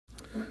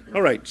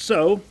All right,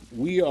 so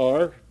we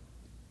are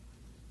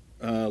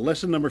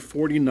lesson number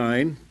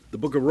 49, the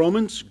book of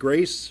Romans,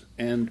 grace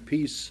and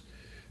peace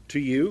to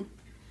you.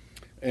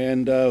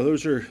 And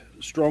those are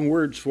strong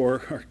words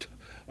for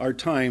our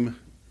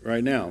time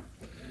right now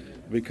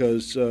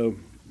because,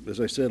 as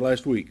I said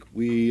last week,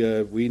 we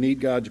need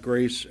God's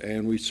grace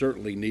and we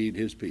certainly need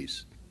His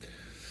peace.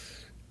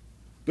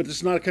 But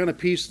it's not a kind of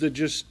peace that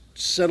just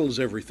settles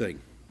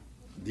everything.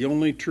 The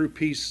only true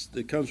peace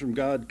that comes from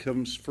God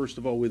comes first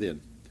of all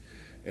within.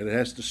 And it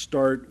has to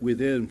start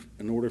within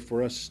in order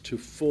for us to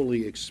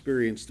fully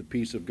experience the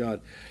peace of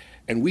God.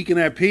 And we can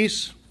have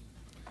peace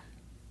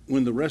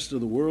when the rest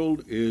of the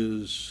world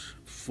is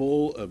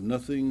full of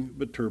nothing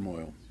but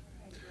turmoil.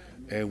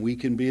 And we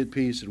can be at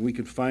peace and we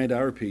can find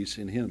our peace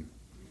in Him.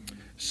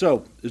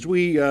 So, as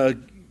we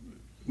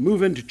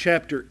move into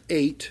chapter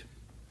 8,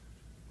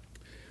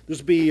 this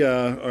will be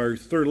our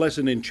third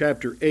lesson in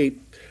chapter 8.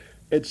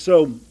 And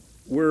so,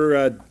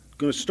 we're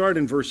going to start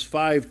in verse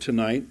 5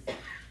 tonight.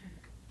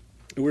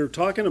 And we were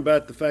talking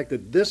about the fact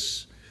that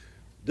this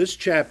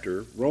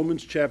chapter,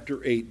 Romans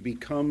chapter 8,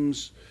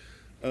 becomes,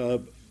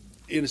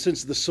 in a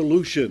sense, the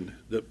solution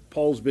that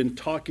Paul's been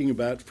talking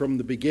about from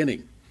the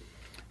beginning.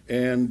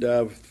 And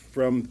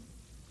from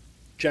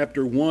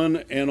chapter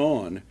 1 and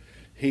on,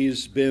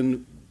 he's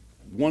been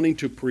wanting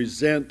to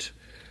present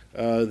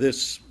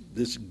this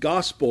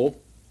gospel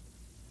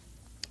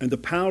and the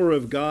power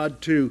of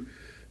God to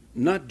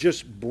not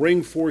just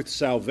bring forth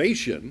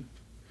salvation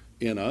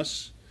in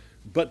us,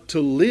 but to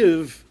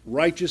live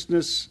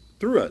righteousness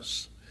through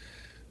us.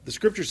 The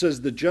scripture says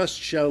the just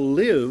shall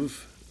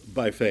live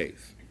by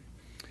faith.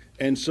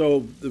 And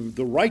so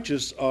the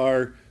righteous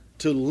are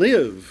to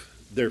live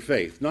their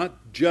faith, not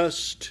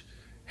just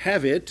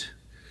have it.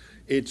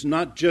 It's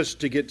not just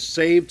to get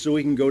saved so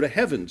we can go to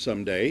heaven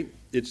someday.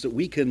 It's that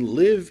we can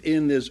live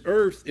in this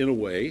earth in a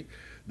way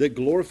that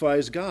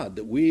glorifies God,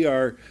 that we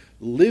are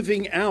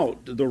living out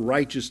the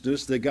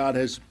righteousness that God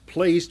has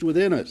placed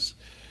within us.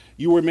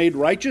 You were made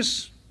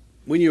righteous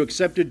when you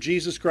accepted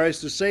Jesus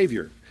Christ as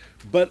Savior.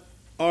 But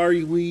are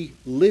we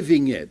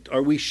living it?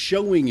 Are we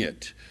showing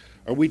it?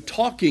 Are we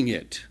talking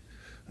it?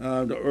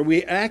 Are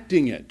we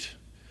acting it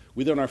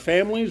within our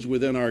families,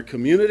 within our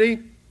community,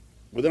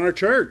 within our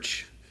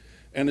church?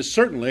 And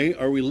certainly,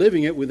 are we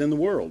living it within the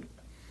world?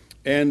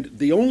 And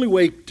the only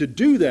way to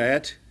do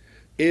that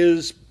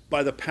is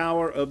by the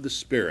power of the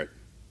Spirit.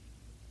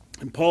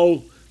 And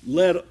Paul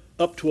led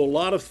up to a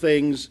lot of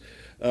things,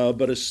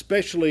 but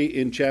especially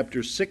in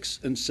chapters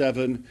 6 and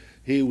 7,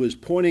 he was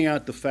pointing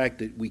out the fact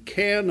that we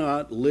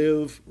cannot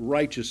live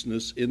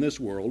righteousness in this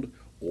world,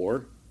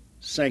 or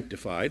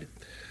sanctified.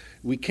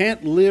 We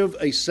can't live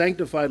a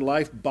sanctified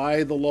life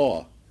by the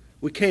law.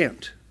 We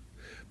can't.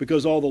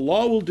 Because all the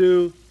law will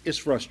do is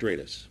frustrate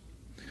us.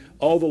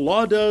 All the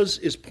law does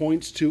is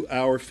points to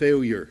our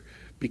failure.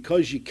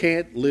 Because you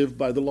can't live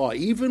by the law.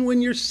 Even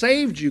when you're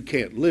saved, you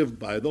can't live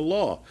by the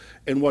law.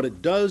 And what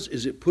it does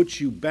is it puts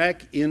you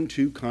back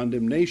into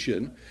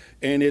condemnation,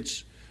 and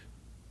it's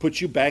puts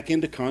you back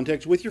into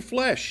contact with your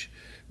flesh.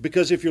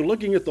 Because if you're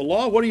looking at the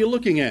law, what are you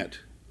looking at?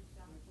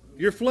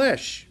 Your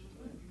flesh.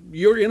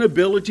 Your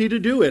inability to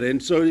do it.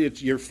 And so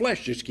it's your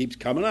flesh just keeps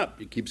coming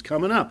up. It keeps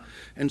coming up.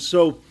 And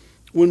so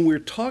when we're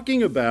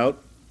talking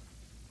about,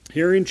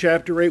 here in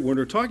chapter 8, when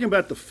we're talking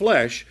about the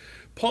flesh,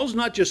 Paul's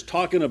not just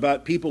talking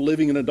about people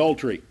living in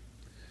adultery.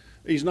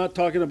 He's not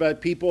talking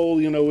about people,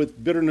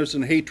 with bitterness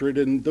and hatred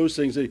and those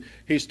things.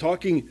 He's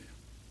talking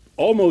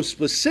almost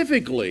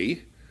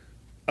specifically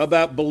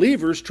about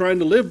believers trying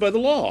to live by the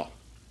law,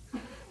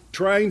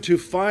 trying to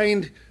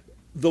find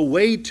the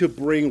way to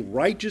bring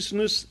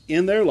righteousness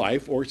in their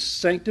life or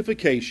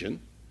sanctification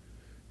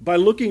by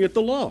looking at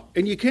the law.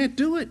 And you can't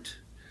do it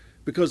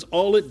because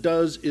all it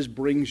does is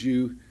brings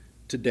you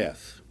to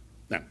death.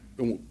 Now,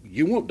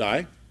 you won't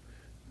die.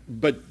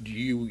 But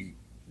you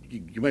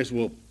may as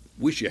well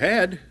wish you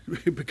had,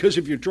 because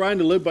if you're trying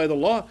to live by the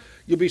law,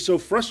 you'll be so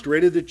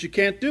frustrated that you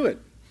can't do it.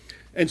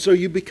 And so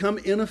you become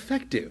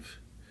ineffective.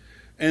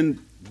 And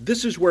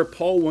this is where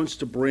Paul wants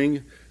to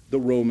bring the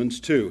Romans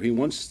to. He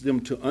wants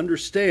them to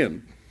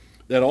understand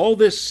that all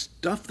this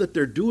stuff that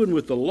they're doing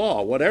with the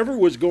law, whatever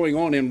was going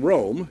on in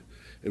Rome,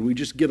 and we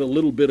just get a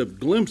little bit of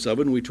glimpse of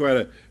it, and we try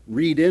to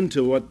read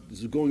into what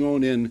is going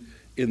on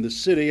in the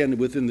city and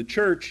within the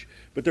church,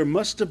 but there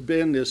must have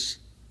been this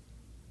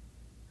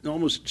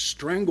almost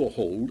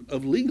stranglehold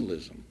of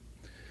legalism.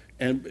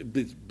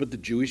 But the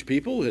Jewish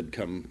people had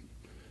come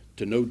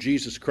to know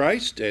Jesus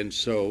Christ, and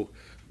so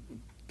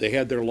they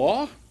had their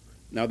law.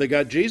 Now they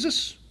got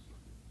Jesus.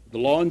 The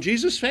law and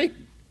Jesus, hey,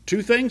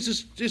 two things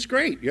is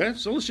great, yeah?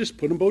 So let's just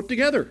put them both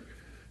together.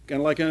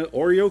 Kind of like an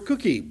Oreo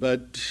cookie,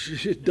 but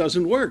it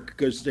doesn't work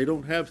because they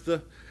don't have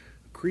the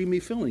creamy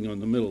filling on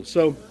the middle.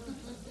 So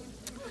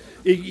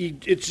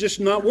it's just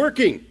not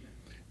working.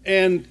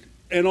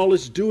 And all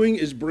it's doing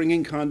is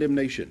bringing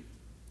condemnation.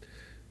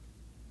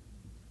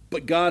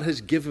 But God has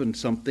given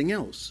something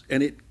else.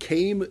 And it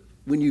came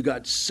when you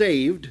got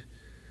saved,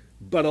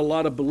 but a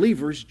lot of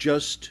believers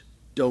just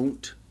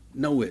don't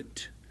know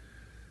it.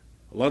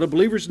 A lot of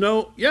believers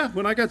know, yeah,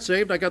 when I got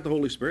saved, I got the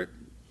Holy Spirit.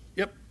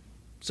 Yep,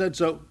 said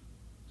so.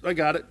 I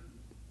got it.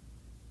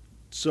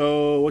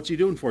 So what's he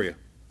doing for you?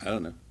 I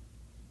don't know.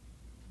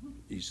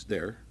 He's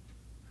there.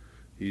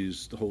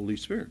 He's the Holy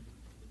Spirit.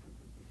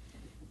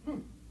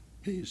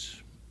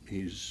 He's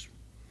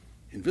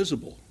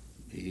invisible.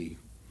 He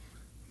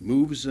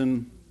moves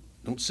and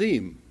don't see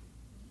him.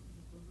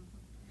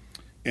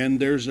 And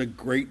there's a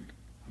great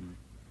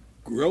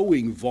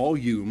growing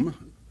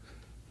volume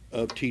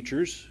of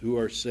teachers who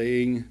are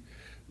saying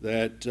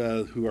that,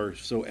 who are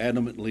so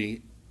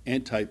adamantly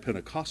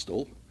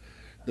anti-Pentecostal,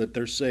 that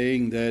they're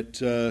saying that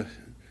the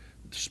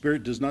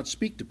Spirit does not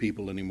speak to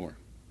people anymore.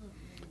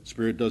 The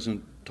Spirit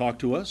doesn't talk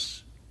to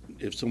us.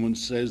 If someone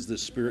says the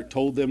Spirit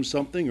told them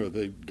something or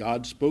that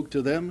God spoke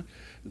to them,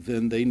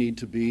 then they need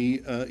to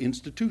be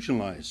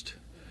institutionalized.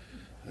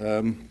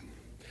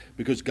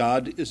 Because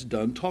God is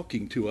done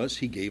talking to us.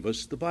 He gave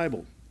us the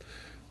Bible.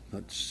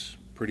 That's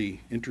pretty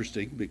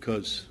interesting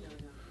because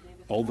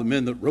all the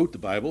men that wrote the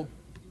Bible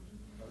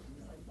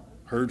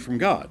heard from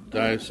God.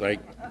 I was like,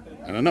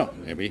 I don't know,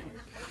 maybe.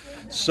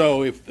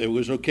 So if it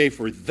was okay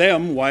for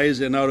them, why is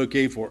it not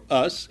okay for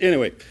us?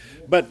 Anyway,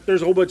 but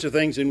there's a whole bunch of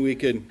things, and we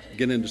can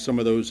get into some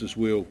of those as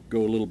we'll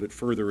go a little bit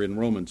further in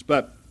Romans.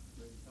 But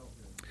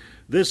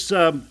this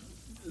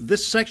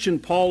section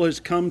Paul has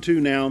come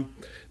to now,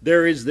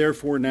 there is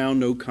therefore now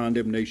no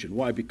condemnation.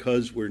 Why?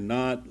 Because we're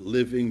not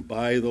living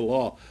by the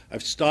law.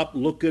 I've stopped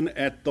looking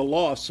at the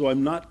law, so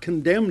I'm not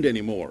condemned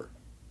anymore.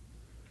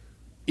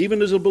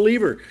 Even as a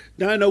believer.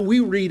 Now I know we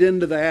read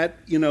into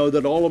that,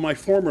 that all of my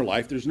former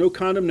life, there's no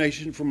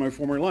condemnation for my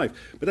former life.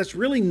 But that's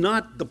really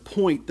not the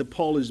point that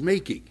Paul is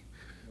making.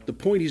 The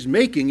point he's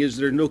making is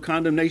there's no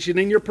condemnation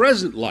in your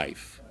present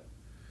life.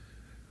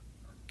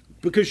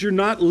 Because you're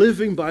not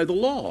living by the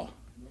law.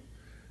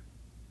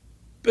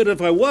 But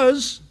if I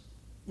was,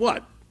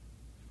 what?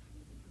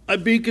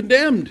 I'd be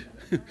condemned.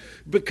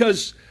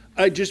 Because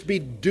I'd just be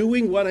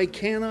doing what I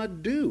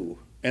cannot do.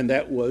 And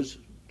that was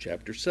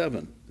chapter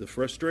 7, the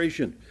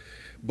frustration.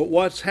 But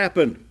what's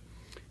happened?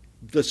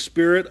 The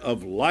Spirit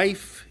of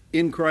life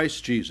in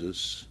Christ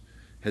Jesus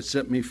has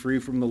set me free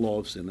from the law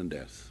of sin and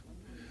death.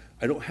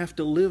 I don't have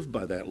to live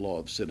by that law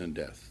of sin and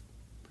death.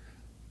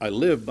 I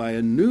live by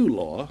a new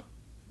law,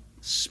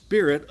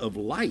 Spirit of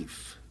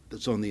life,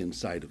 that's on the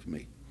inside of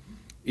me.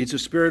 It's a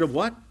spirit of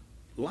what?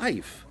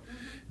 Life.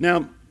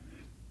 Now,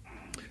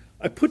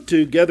 I put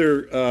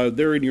together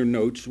there in your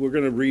notes, we're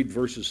going to read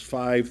verses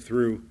 5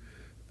 through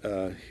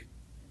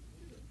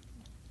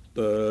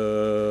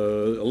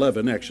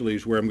 11, actually,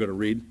 is where I'm going to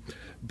read.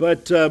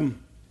 But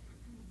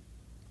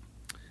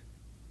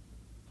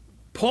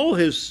Paul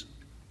has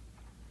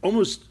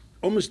almost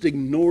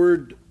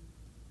ignored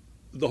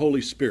the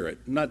Holy Spirit.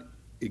 Not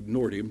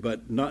ignored him,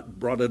 but not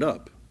brought it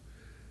up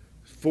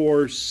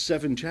for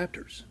 7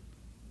 chapters.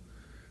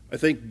 I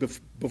think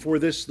before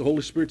this, the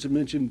Holy Spirit's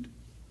mentioned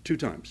 2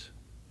 times,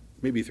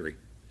 maybe 3.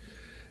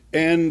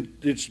 And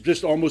it's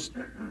just almost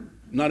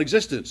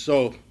non-existent.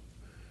 So,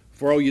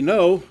 for all you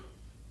know,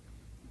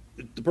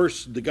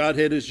 the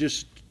Godhead is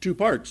just 2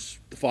 parts,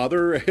 the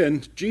Father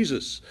and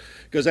Jesus,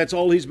 because that's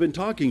all he's been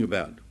talking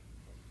about.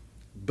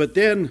 But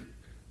then,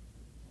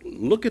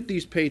 look at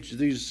these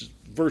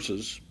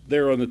verses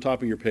there on the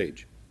top of your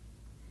page.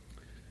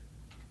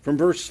 From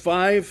verse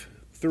 5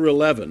 through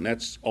 11,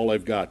 that's all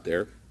I've got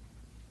there.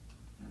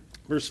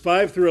 Verse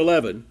 5 through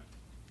 11,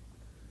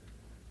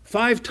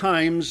 5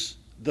 times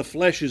the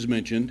flesh is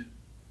mentioned.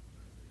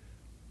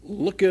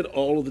 Look at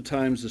all of the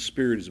times the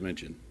Spirit is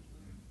mentioned.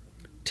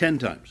 10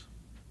 times.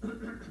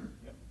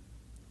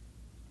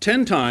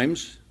 10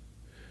 times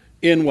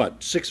in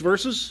what? 6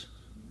 verses?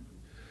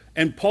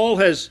 And Paul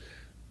has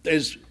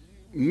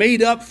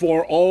made up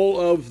for all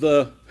of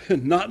the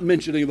not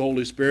mentioning the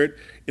Holy Spirit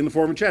in the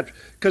former chapter,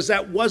 because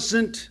that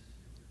wasn't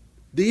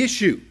the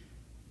issue.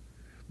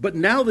 But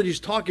now that he's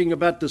talking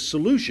about the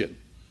solution,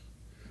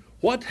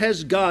 what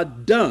has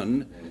God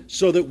done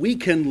so that we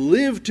can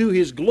live to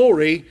his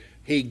glory?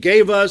 He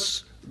gave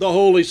us the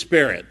Holy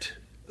Spirit.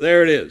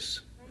 There it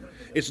is.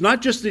 It's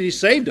not just that he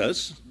saved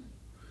us,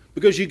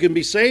 because you can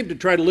be saved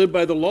and try to live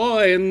by the law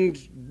and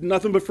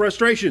nothing but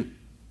frustration.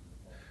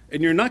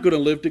 And you're not going to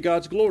live to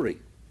God's glory.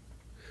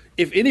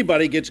 If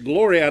anybody gets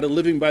glory out of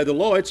living by the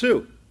law, it's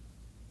who?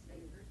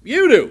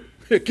 You do.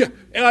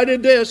 I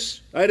did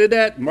this, I did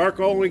that, mark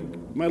all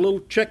my little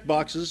check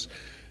boxes.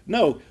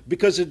 No,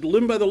 because if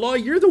living by the law,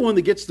 you're the one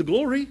that gets the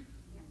glory.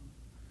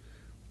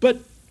 But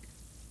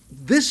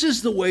this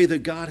is the way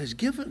that God has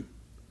given,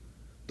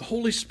 the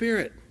Holy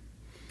Spirit.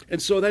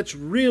 And so that's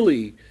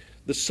really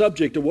the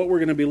subject of what we're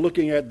going to be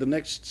looking at the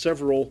next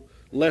several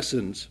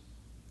lessons,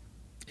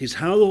 is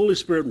how the Holy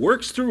Spirit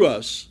works through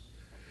us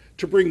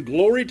to bring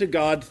glory to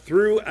God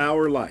through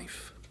our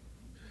life.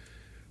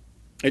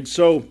 And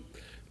so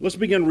let's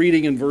begin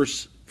reading in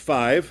verse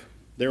 5,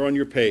 there on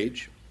your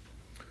page.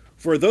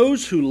 For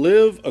those who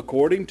live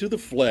according to the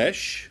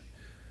flesh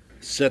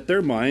set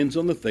their minds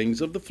on the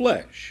things of the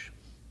flesh.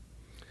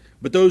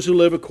 But those who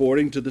live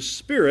according to the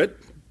Spirit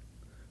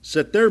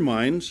set their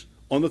minds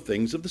on the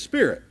things of the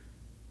Spirit.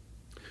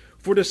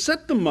 For to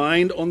set the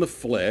mind on the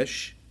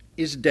flesh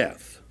is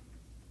death,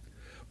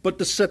 but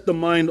to set the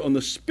mind on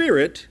the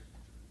Spirit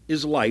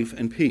is life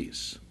and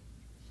peace.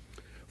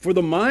 For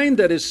the mind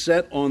that is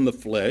set on the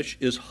flesh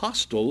is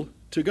hostile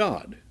to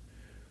God,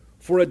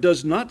 for it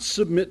does not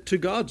submit to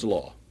God's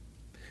law.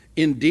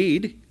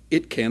 Indeed,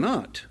 it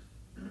cannot.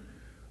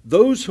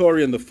 Those who are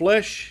in the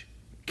flesh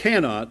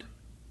cannot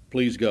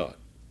please God.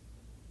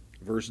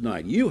 Verse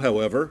 9, you,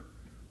 however,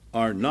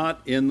 are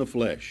not in the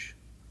flesh.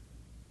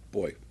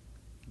 Boy,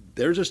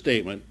 there's a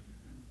statement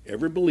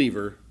every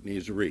believer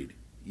needs to read.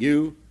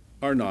 You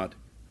are not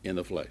in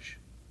the flesh.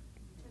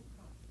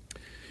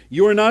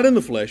 You are not in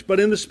the flesh, but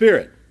in the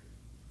Spirit,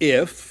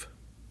 if,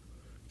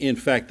 in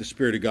fact, the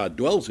Spirit of God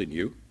dwells in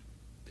you.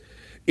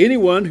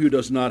 Anyone who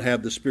does not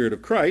have the Spirit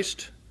of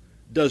Christ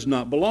does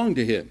not belong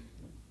to him.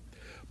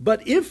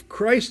 But if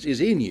Christ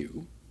is in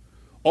you,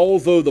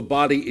 although the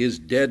body is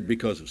dead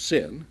because of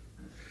sin,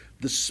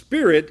 the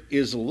Spirit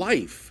is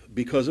life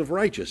because of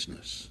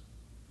righteousness.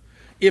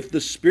 If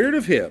the Spirit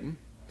of him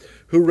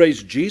who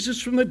raised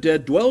Jesus from the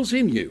dead dwells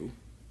in you,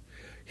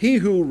 he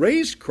who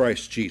raised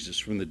Christ Jesus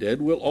from the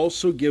dead will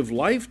also give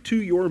life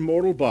to your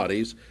mortal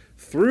bodies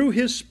through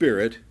his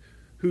Spirit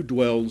who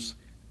dwells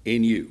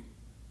in you.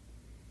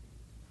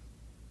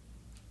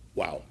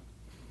 Wow.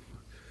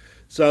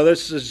 So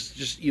this is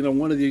just,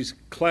 one of these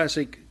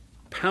classic,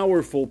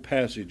 powerful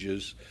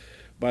passages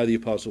by the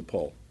Apostle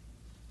Paul.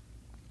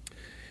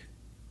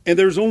 And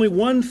there's only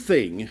one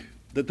thing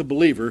that the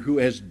believer who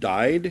has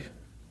died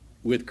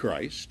with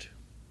Christ,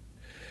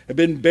 have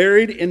been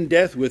buried in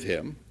death with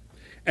him,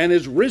 and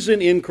is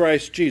risen in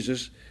Christ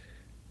Jesus,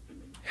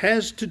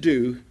 has to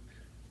do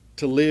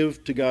to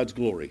live to God's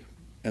glory.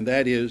 And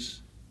that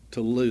is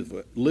to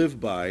live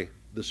by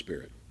the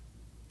Spirit.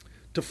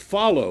 To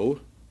follow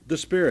the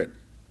Spirit.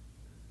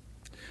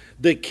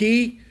 The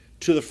key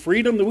to the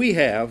freedom that we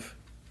have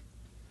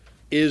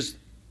is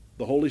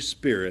the Holy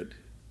Spirit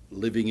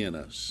living in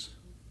us.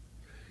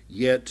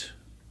 Yet,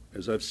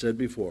 as I've said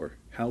before,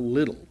 how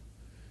little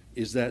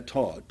is that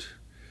taught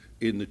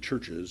in the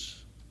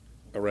churches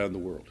around the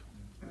world.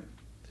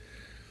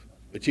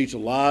 They teach a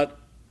lot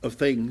of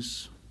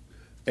things,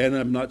 and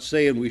I'm not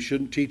saying we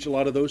shouldn't teach a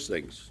lot of those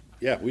things.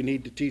 Yeah, we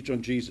need to teach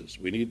on Jesus.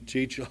 We need to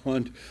teach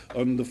on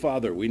the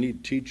Father. We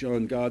need to teach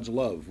on God's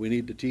love. We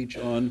need to teach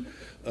on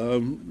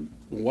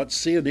what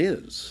sin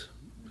is.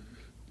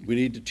 We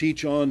need to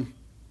teach on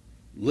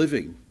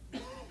living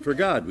for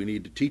God. We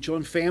need to teach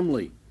on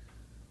family.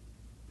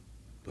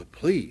 But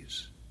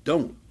please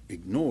don't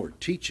ignore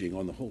teaching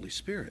on the Holy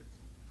Spirit,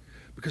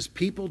 because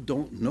people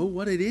don't know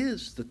what it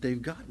is that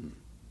they've gotten.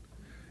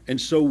 And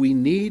so we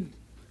need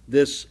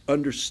this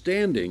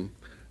understanding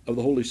of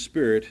the Holy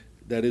Spirit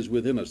that is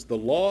within us. The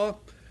law,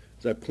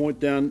 as I point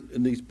down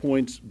in these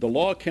points, the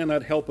law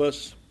cannot help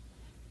us,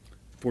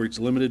 for it's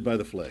limited by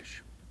the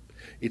flesh.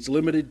 It's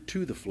limited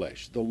to the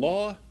flesh. The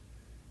law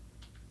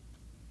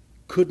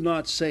could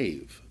not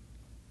save.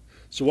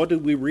 So what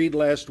did we read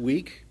last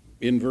week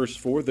in verse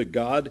 4? That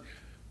God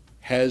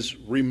has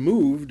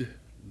removed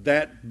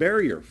that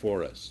barrier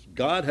for us.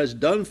 God has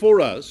done for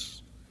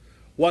us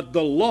what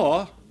the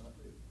law,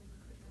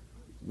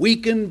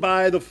 weakened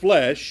by the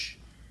flesh,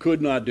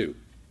 could not do.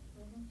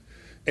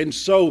 And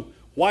so,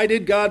 why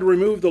did God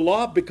remove the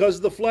law? Because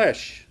of the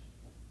flesh.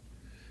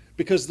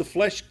 Because the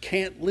flesh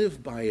can't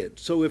live by it.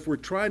 So if we're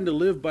trying to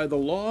live by the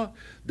law,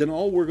 then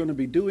all we're going to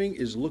be doing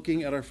is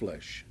looking at our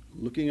flesh.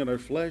 Looking at our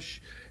flesh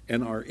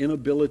and our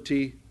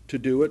inability to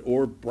do it,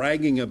 or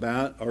bragging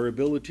about our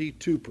ability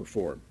to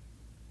perform.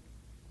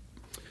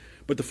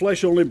 But the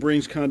flesh only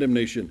brings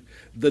condemnation.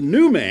 The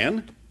new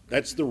man,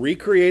 that's the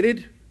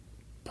recreated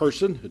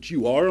person that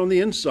you are on the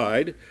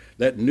inside,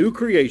 that new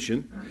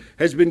creation,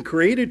 has been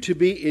created to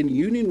be in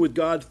union with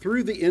God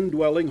through the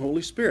indwelling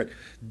Holy Spirit.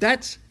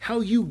 That's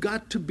how you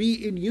got to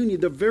be in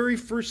union. The very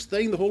first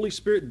thing the Holy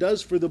Spirit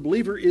does for the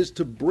believer is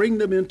to bring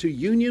them into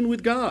union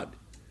with God.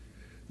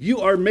 You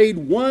are made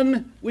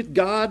one with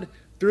God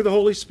through the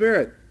Holy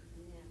Spirit.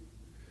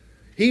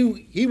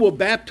 He will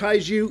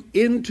baptize you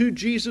into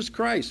Jesus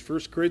Christ. 1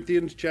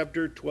 Corinthians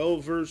chapter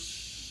 12,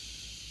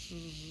 verse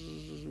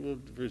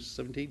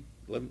 17,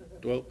 11,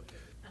 12.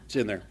 It's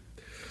in there.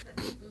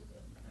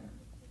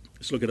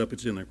 Let's look it up.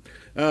 It's in there.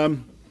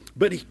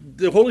 But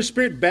the Holy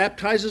Spirit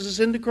baptizes us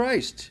into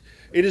Christ.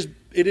 It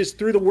is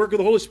through the work of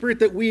the Holy Spirit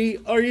that we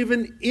are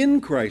even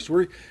in Christ.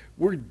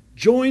 We're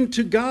joined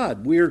to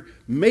God. We're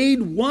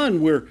made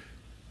one. We're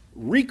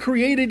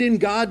recreated in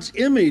God's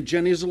image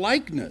and his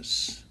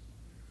likeness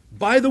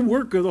by the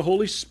work of the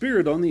Holy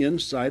Spirit on the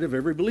inside of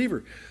every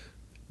believer.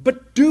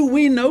 But do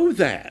we know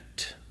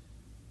that?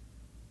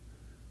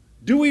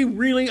 Do we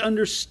really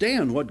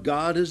understand what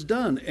God has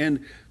done?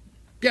 And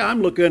yeah,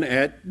 I'm looking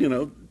at,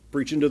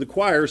 preaching to the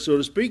choir, so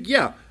to speak.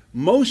 Yeah,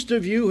 most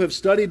of you have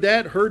studied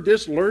that, heard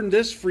this, learned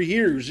this for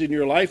years in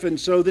your life, and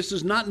so this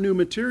is not new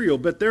material.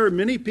 But there are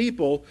many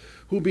people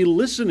who'll be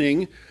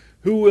listening,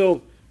 who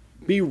will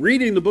be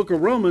reading the book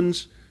of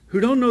Romans, who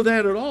don't know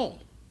that at all.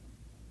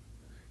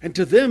 And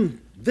to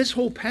them, this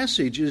whole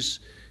passage is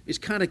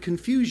kind of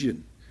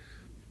confusion.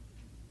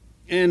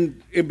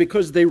 And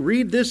because they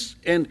read this,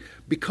 and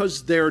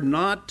because they're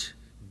not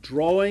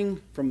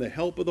drawing from the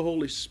help of the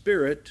Holy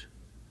Spirit,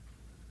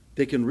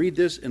 they can read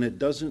this and it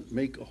doesn't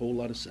make a whole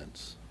lot of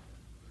sense.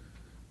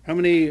 How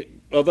many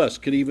of us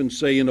could even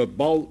say,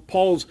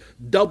 Paul's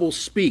double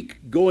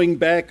speak, going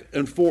back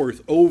and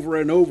forth over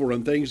and over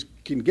on things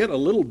can get a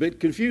little bit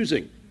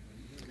confusing.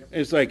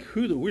 And it's like,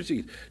 where's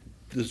he?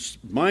 The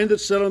mind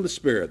that's set on the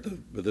Spirit,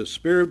 the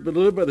Spirit but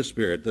lived by the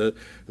Spirit,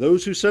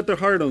 those who set their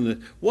heart on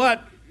the,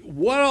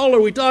 what all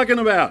are we talking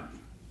about?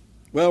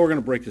 Well, we're going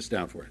to break this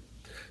down for you.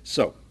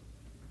 So,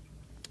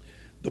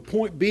 the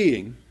point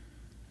being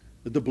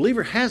that the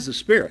believer has the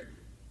Spirit.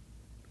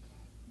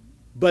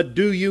 But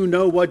do you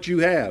know what you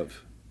have?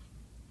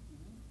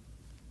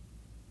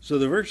 So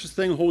the very first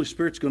thing the Holy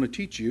Spirit's going to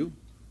teach you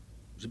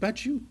is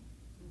about you.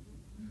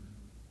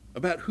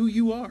 About who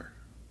you are.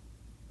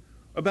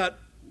 About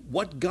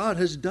what God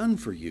has done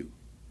for you.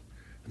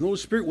 And the Holy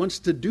Spirit wants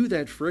to do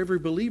that for every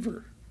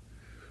believer.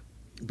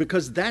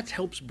 Because that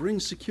helps bring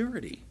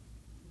security.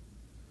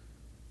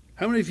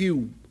 How many of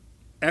you,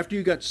 after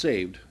you got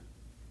saved,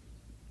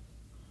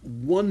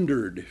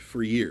 wondered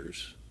for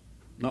years,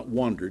 not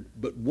wandered,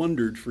 but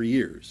wondered for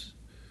years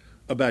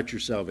about your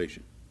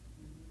salvation?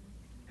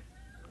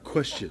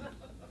 Question.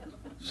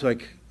 It's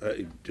like,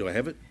 do I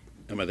have it?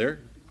 Am I there?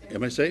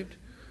 Am I saved?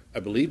 I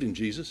believed in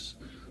Jesus.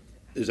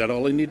 Is that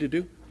all I need to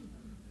do?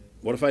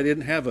 What if I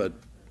didn't have a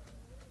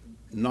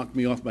knock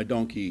me off my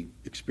donkey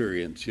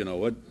experience? You know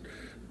what?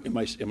 Am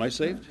I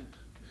saved?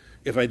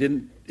 If I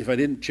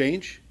didn't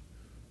change,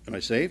 am I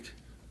saved?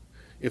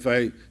 If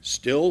I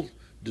still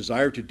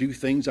desire to do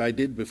things I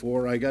did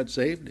before I got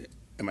saved,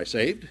 am I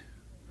saved?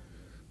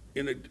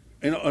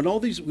 And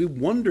all these, we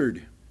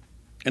wondered.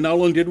 And not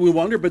only did we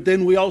wonder, but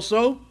then we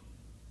also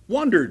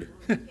wondered.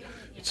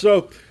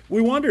 So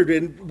we wondered,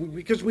 and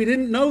because we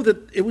didn't know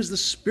that it was the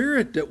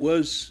Spirit that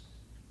was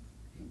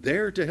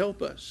there to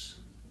help us.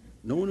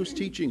 No one was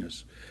teaching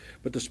us.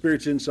 But the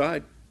Spirit's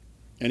inside,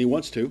 and He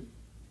wants to.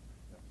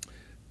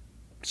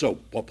 So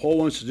what Paul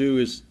wants to do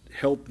is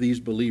help these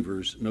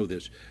believers know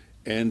this.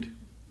 And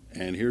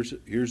here's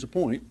the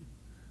point.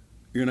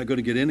 You're not going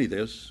to get any of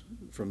this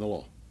from the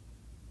law.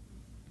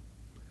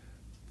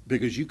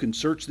 Because you can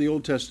search the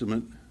Old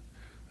Testament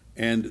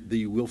and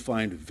you will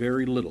find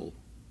very little.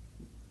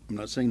 I'm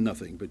not saying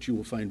nothing, but you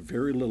will find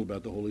very little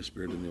about the Holy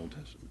Spirit in the Old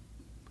Testament.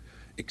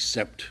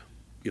 Except,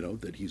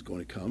 that He's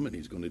going to come and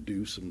He's going to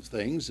do some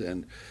things,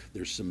 and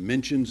there's some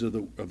mentions of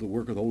the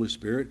work of the Holy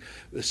Spirit,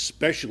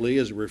 especially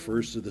as it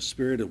refers to the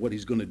Spirit and what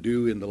He's going to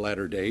do in the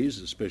latter days,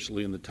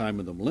 especially in the time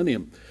of the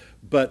millennium.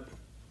 But,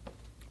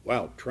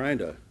 wow, trying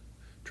to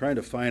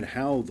find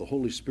how the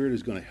Holy Spirit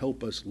is going to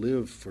help us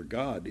live for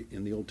God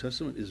in the Old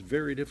Testament is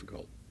very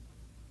difficult.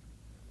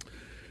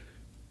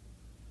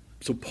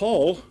 So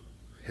Paul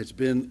has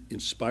been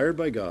inspired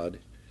by God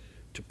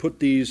to put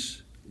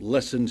these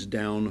lessons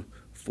down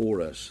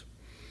for us.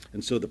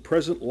 And so the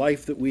present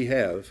life that we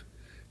have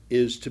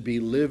is to be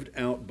lived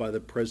out by the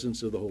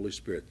presence of the Holy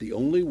Spirit. The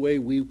only way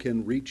we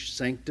can reach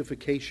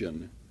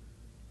sanctification,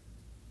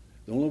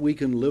 the only way we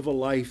can live a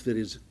life that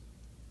is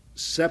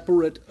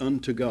separate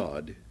unto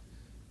God,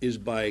 is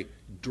by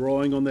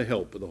drawing on the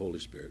help of the Holy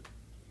Spirit.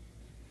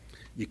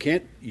 You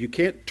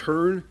can't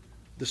turn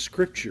the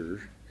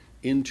Scripture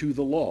into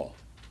the law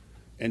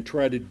and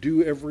try to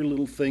do every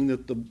little thing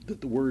that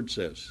the Word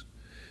says.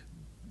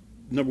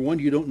 Number one,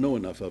 you don't know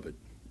enough of it.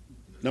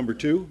 Number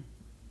two,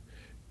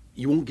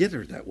 you won't get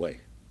there that way,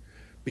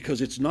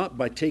 because it's not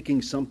by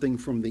taking something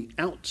from the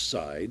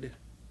outside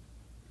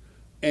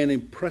and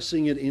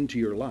impressing it into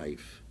your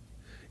life.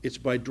 It's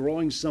by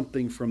drawing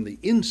something from the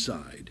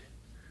inside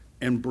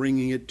and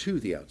bringing it to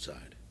the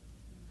outside.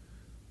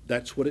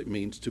 That's what it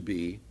means to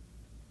be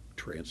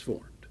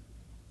transformed.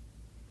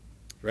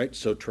 Right?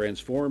 So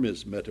transform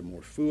is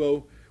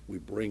metamorpho. We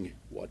bring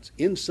what's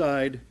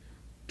inside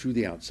to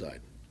the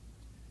outside.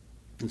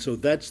 And so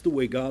that's the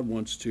way God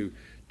wants to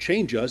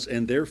change us,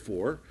 and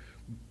therefore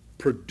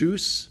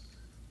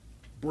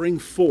bring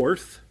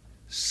forth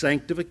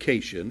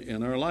sanctification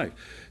in our life.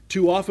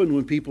 Too often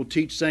when people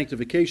teach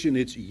sanctification,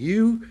 it's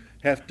you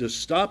have to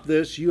stop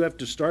this, you have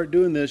to start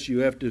doing this, you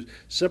have to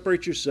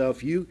separate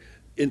yourself.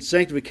 And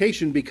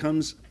sanctification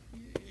becomes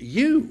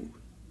you,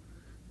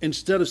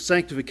 instead of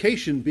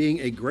sanctification being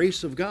a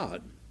grace of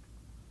God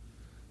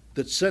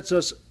that sets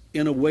us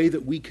in a way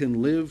that we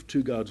can live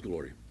to God's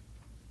glory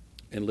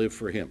and live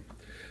for Him.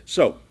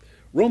 So,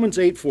 Romans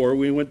 8:4,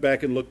 we went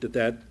back and looked at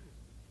that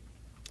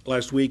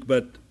last week,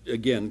 but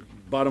again,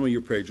 bottom of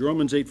your page,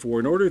 Romans 8:4,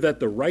 in order that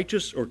the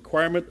righteous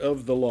requirement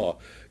of the law,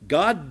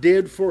 God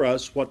did for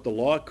us what the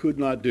law could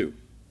not do.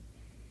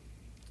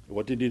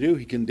 What did He do?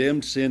 He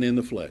condemned sin in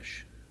the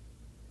flesh.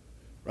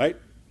 Right?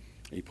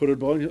 He put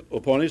it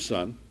upon His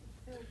Son.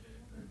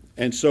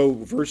 And so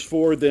verse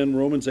 4 then,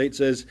 Romans 8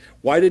 says,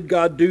 why did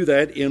God do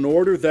that? In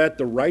order that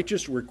the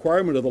righteous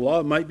requirement of the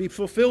law might be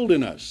fulfilled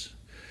in us.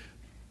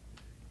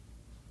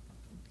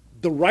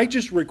 The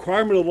righteous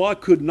requirement of the law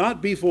could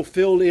not be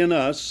fulfilled in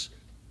us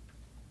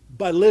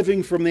by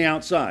living from the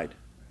outside.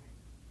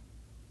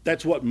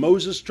 That's what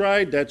Moses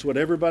tried. That's what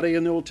everybody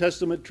in the Old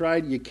Testament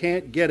tried. You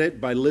can't get it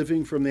by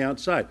living from the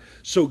outside.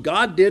 So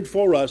God did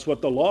for us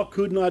what the law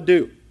could not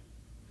do.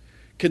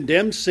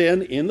 Condemned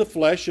sin in the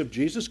flesh of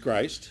Jesus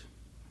Christ.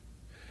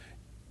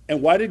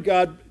 And why did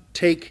God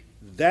take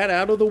that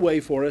out of the way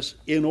for us?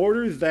 In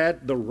order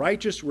that the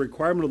righteous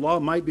requirement of the law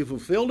might be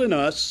fulfilled in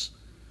us.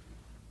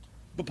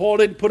 But Paul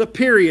didn't put a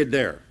period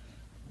there.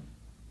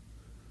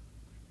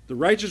 The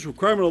righteous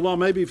requirement of the law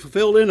may be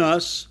fulfilled in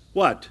us,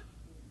 what?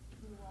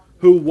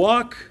 Who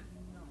walk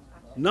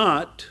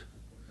not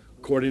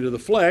according to the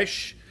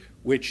flesh,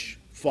 which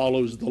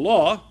follows the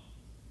law,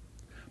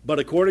 but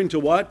according to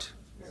what?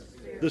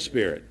 The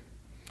Spirit.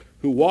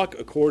 Who walk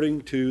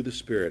according to the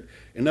Spirit.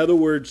 In other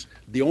words,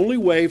 the only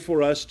way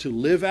for us to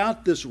live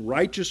out this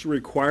righteous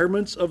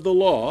requirements of the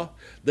law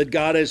that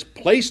God has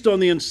placed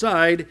on the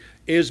inside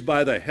is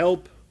by the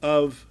help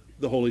of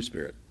the Holy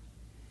Spirit,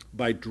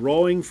 by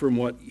drawing from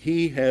what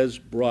He has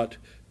brought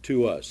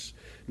to us.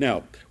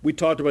 Now, we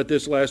talked about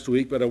this last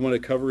week, but I want to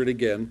cover it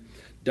again.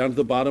 Down at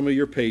the bottom of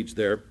your page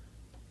there,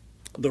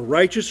 the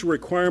righteous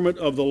requirement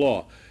of the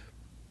law.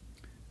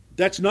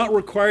 That's not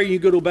requiring you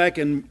go back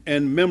and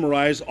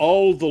memorize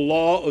all the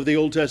law of the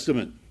Old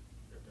Testament.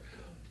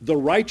 The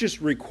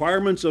righteous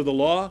requirements of the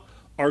law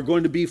are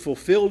going to be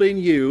fulfilled in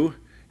you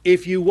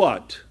if you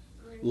what?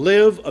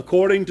 Live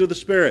according to the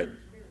Spirit.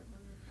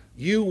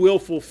 You will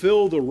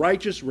fulfill the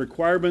righteous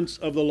requirements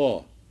of the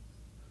law.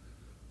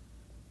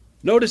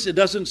 Notice it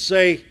doesn't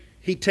say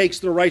He takes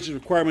the righteous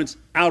requirements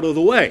out of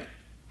the way.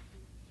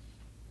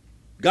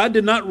 God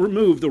did not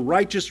remove the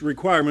righteous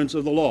requirements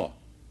of the law.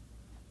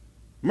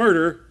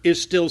 Murder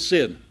is still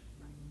sin.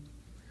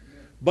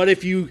 But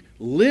if you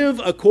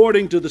live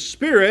according to the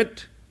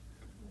Spirit,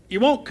 you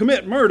won't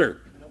commit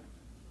murder.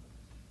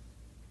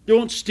 You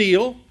won't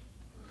steal.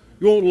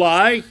 You won't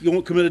lie. You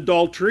won't commit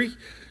adultery.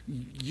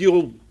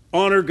 You'll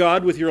honor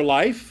God with your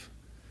life.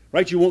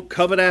 Right? You won't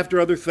covet after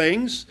other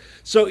things.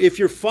 So if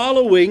you're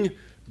following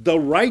the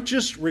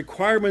righteous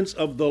requirements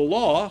of the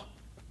law,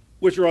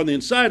 which are on the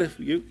inside of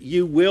you,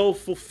 you will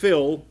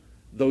fulfill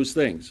those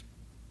things.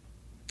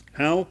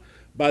 How?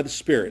 By the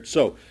Spirit.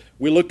 So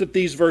we looked at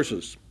these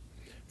verses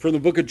from the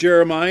book of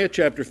Jeremiah,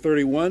 chapter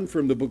 31,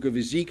 from the book of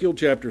Ezekiel,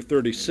 chapter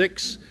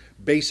 36.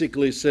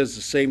 Basically says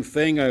the same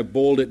thing. I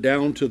boiled it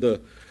down to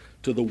the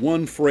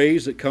one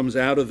phrase that comes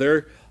out of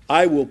there.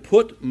 I will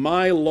put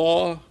my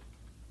law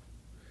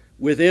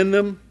within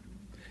them,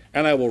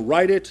 and I will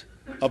write it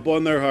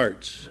upon their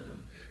hearts.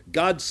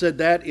 God said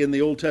that in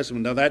the Old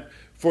Testament. Now that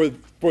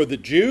for the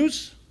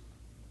Jews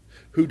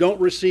who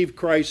don't receive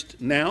Christ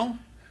now,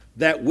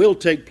 that will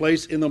take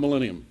place in the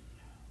millennium.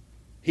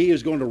 He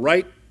is going to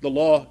write the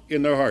law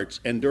in their hearts.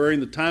 And during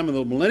the time of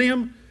the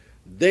millennium,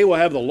 they will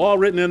have the law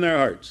written in their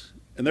hearts.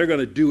 And they're going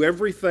to do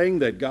everything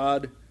that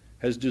God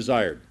has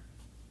desired.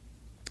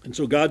 And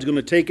so God's going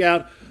to take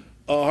out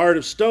a heart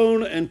of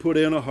stone and put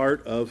in a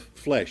heart of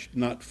flesh.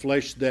 Not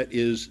flesh that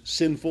is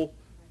sinful,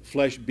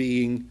 flesh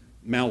being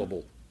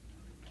malleable.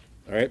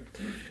 All right?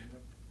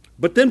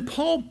 But then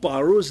Paul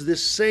borrows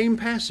this same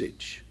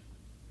passage.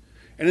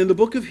 And in the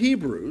book of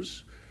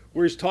Hebrews,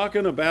 where he's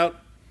talking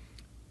about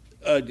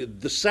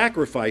the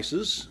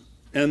sacrifices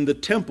and the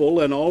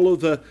temple and all of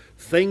the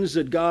things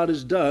that God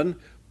has done,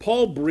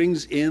 Paul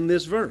brings in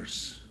this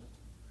verse.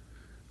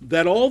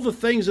 That all the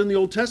things in the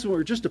Old Testament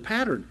are just a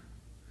pattern.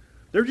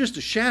 They're just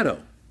a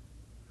shadow.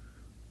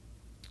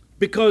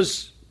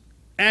 Because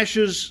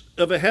ashes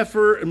of a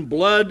heifer and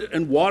blood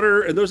and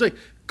water and those things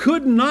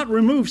could not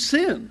remove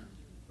sin.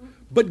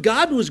 But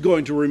God was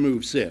going to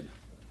remove sin.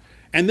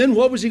 And then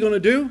what was He going to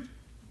do?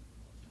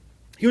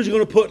 He was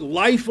going to put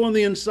life on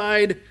the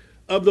inside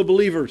of the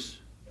believers.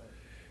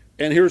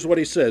 And here's what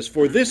He says.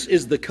 For this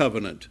is the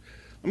covenant.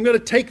 I'm going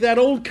to take that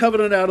old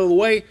covenant out of the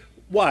way.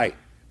 Why?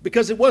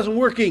 Because it wasn't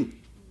working.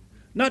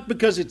 Not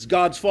because it's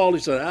God's fault. He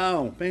said,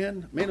 oh,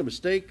 man, I made a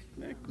mistake.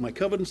 My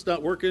covenant's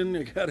not working.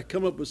 I got to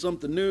come up with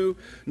something new.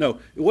 No,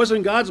 it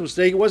wasn't God's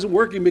mistake. It wasn't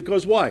working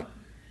because why?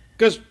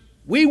 Because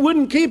we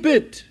wouldn't keep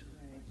it.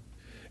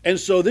 And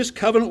so this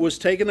covenant was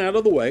taken out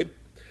of the way.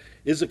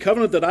 Is a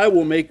covenant that I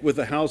will make with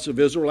the house of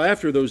Israel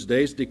after those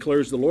days,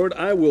 declares the Lord.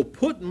 I will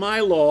put my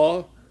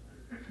law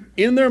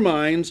in their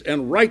minds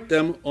and write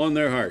them on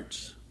their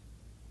hearts.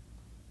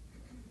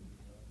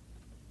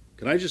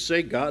 Can I just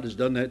say God has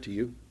done that to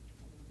you?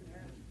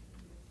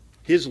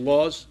 His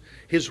laws,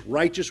 His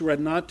righteous,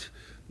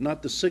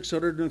 not the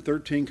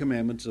 613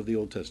 commandments of the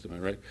Old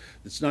Testament, right?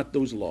 It's not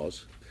those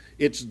laws.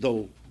 It's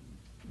the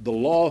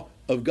law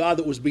of God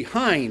that was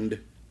behind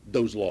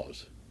those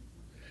laws.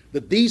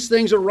 That these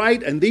things are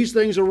right and these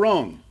things are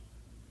wrong.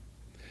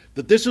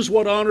 That this is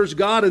what honors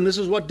God and this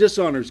is what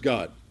dishonors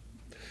God.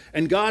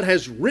 And God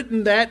has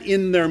written that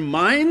in their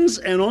minds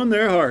and on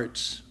their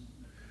hearts.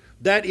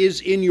 That is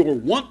in your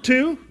want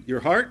to, your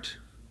heart,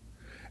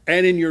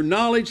 and in your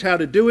knowledge how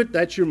to do it,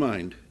 that's your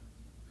mind.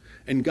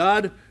 And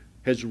God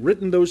has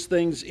written those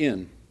things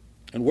in.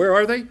 And where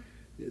are they?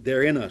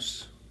 They're in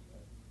us.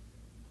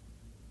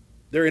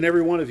 They're in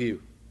every one of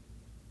you.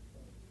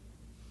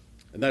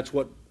 And that's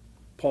what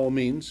Paul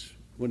means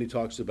when he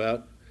talks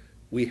about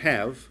we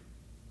have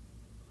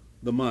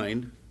the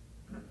mind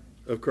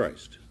of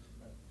Christ.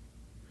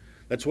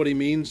 That's what he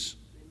means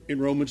in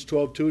Romans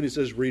 12:2, and he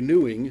says,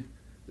 renewing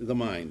the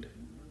mind.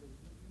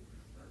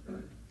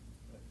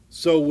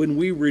 So when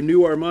we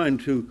renew our mind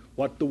to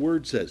what the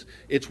Word says,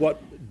 it's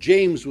what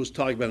James was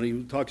talking about.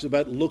 He talks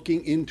about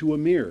looking into a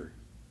mirror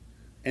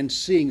and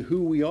seeing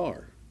who we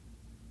are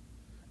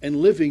and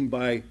living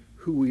by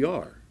who we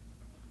are.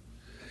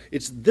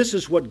 This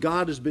is what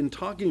God has been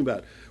talking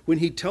about when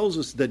he tells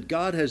us that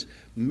God has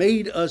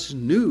made us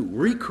new,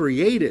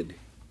 recreated.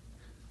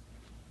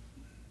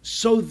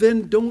 So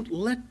then don't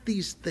let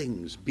these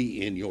things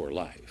be in your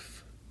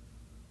life.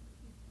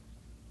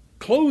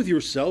 Clothe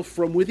yourself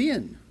from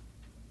within.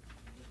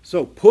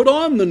 So put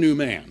on the new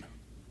man,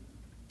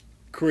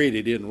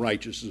 created in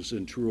righteousness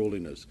and true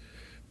holiness.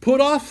 Put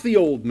off the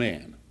old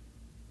man.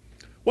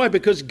 Why?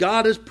 Because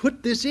God has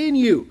put this in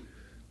you.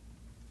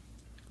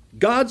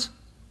 God's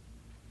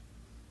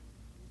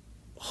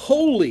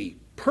holy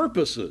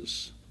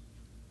purposes,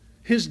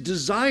 his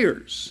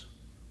desires,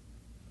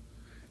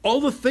 all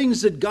the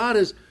things that God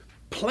has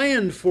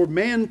planned for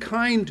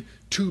mankind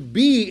to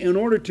be in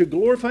order to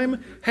glorify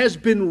him has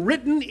been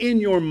written in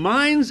your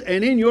minds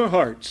and in your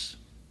hearts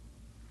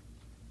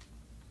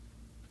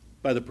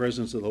by the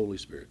presence of the Holy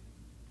Spirit.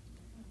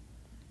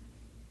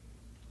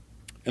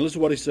 And listen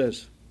to what he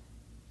says.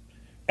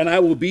 And I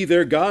will be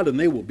their God, and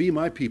they will be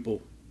my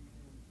people.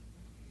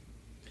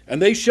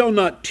 And they shall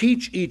not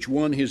teach each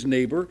one his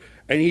neighbor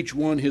and each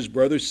one his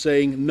brother,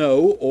 saying,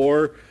 know,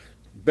 or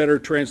better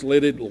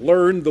translated,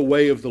 learn the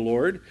way of the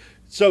Lord.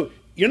 So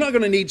you're not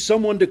going to need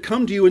someone to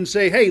come to you and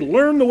say, hey,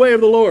 learn the way of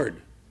the Lord.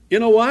 You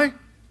know why?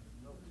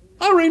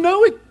 I already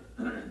know it.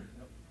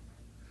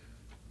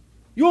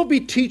 You'll be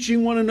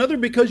teaching one another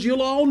because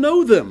you'll all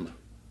know them.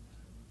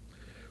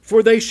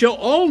 For they shall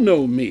all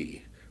know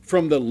me,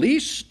 from the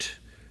least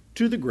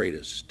to the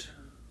greatest.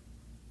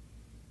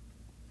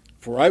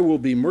 For I will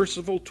be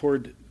merciful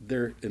toward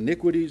their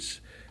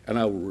iniquities, and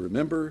I will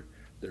remember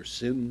their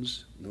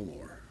sins no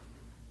more.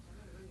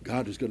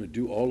 God is going to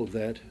do all of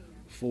that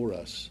for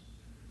us.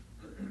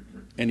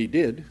 And he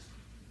did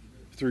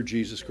through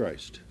Jesus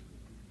Christ.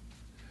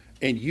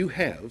 And you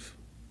have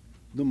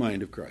the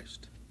mind of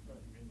Christ.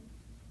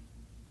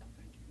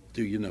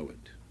 Do you know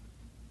it?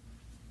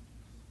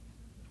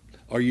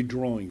 Are you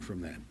drawing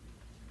from that?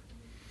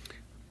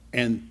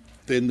 And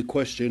then the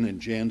question,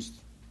 and Jan's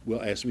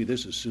will ask me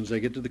this as soon as I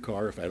get to the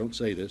car if I don't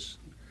say this.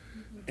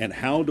 And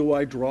how do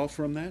I draw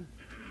from that?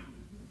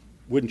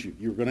 Wouldn't you?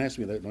 You were going to ask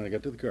me that when I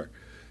got to the car.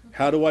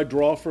 How do I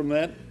draw from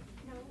that? No,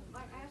 I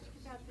asked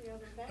about the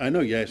other day. I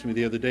know you asked me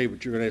the other day,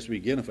 but you're going to ask me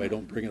again if I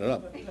don't bring it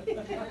up. Because he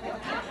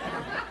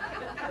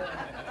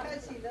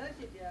knows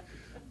it, yeah.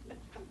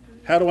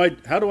 How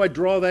do I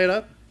draw that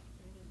up?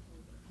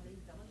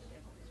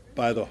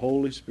 By the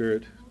Holy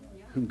Spirit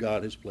whom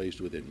God has placed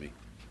within me.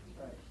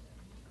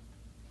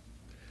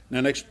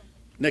 Now next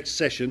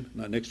session,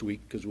 not next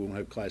week because we won't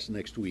have class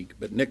next week,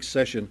 but next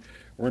session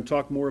we're going to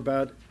talk more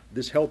about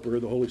this helper,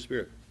 the Holy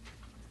Spirit.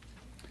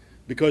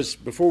 Because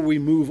before we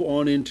move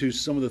on into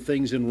some of the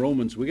things in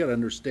Romans, we got to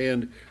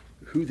understand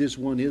who this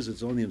one is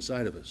that's on the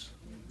inside of us,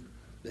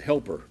 the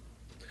helper.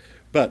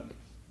 But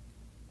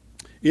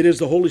it is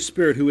the Holy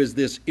Spirit who is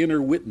this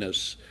inner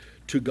witness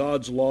to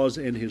God's laws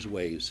and his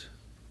ways.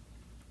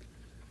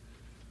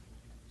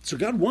 So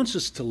God wants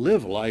us to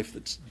live a life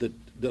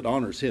that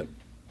honors him,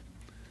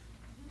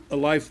 a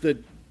life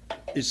that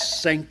is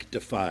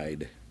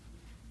sanctified.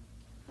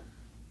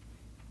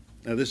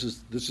 Now this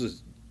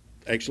is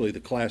actually the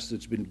class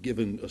that's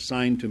been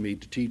assigned to me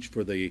to teach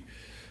for the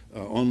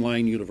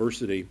online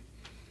university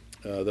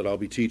that I'll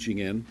be teaching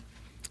in.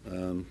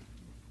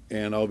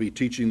 And I'll be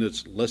teaching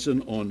this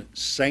lesson on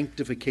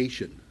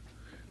sanctification.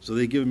 So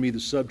they've given me the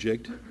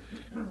subject,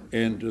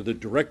 and the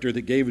director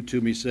that gave it to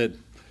me said,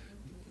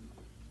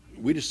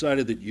 we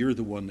decided that you're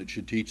the one that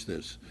should teach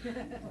this.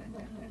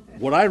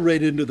 What I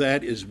read into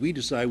that is we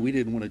decided we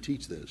didn't want to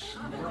teach this.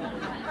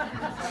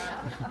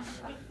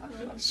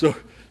 So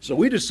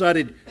we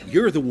decided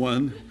you're the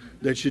one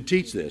that should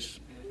teach this.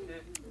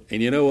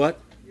 And you know what?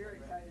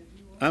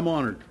 I'm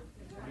honored.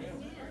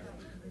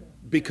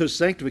 Because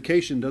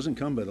sanctification doesn't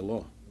come by the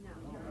law.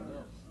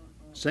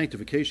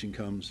 Sanctification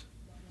comes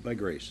by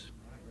grace.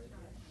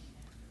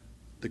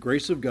 The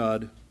grace of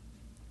God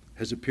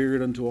has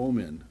appeared unto all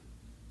men.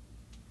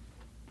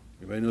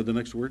 Anybody know the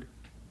next word?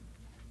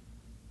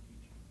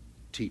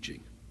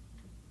 Teaching.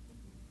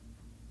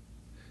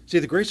 See,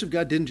 the grace of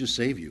God didn't just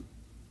save you,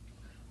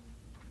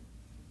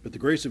 but the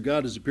grace of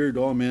God has appeared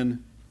to all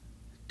men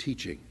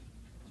teaching.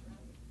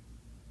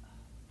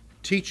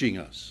 Teaching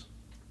us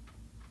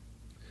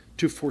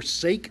to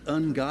forsake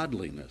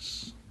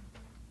ungodliness.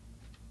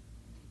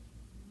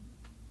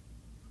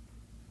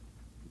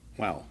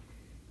 Wow.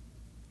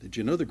 Did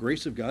you know the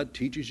grace of God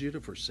teaches you to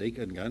forsake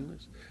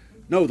ungodliness?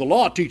 No, the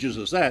law teaches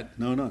us that.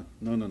 No.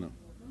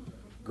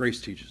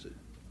 Grace teaches it.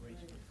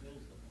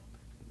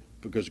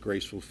 Because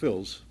grace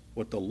fulfills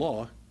what the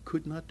law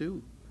could not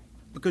do.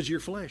 Because you're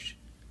flesh.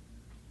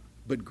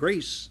 But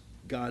grace,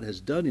 God has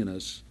done in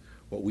us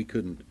what we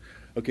couldn't.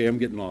 Okay, I'm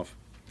getting off.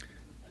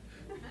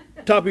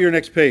 Top of your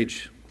next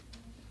page.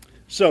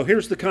 So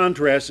here's the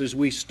contrast as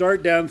we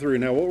start down through.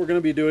 Now what we're going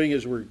to be doing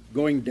is we're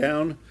going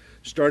down,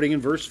 starting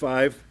in verse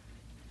 5,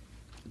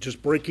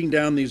 just breaking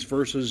down these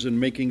verses and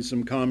making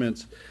some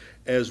comments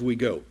as we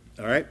go.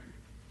 All right?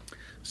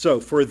 So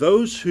for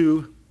those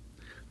who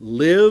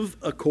live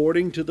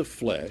according to the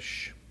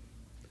flesh,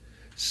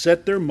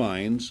 set their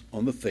minds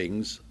on the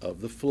things of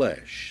the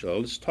flesh. So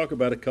let's talk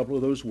about a couple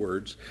of those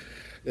words.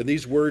 And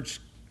these words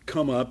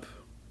come up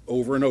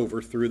over and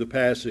over through the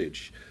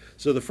passage.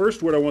 So the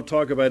first word I want to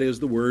talk about is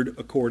the word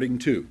according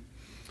to.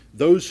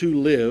 Those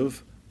who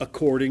live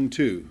according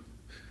to.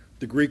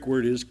 The Greek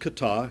word is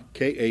kata,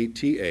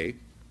 K-A-T-A,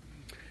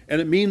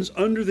 and it means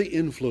under the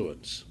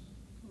influence.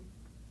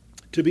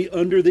 To be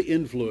under the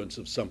influence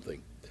of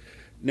something.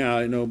 Now,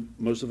 I know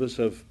most of us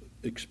have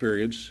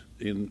experience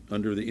in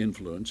under the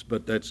influence,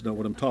 but that's not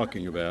what I'm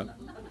talking about.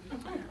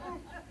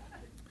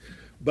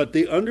 But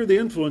the under the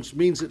influence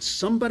means that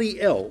somebody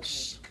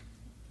else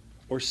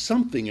or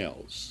something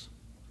else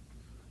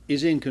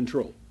is in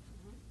control.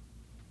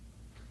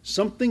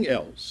 Something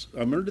else,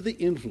 I'm under the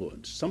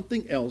influence,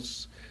 something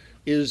else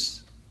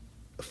is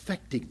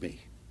affecting me.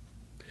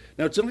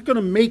 Now, it's not going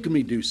to make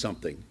me do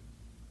something,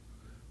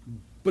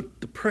 but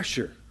the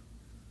pressure,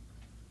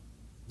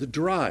 the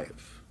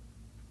drive,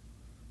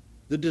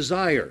 the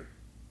desire,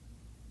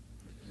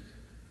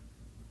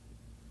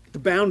 the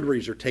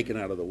boundaries are taken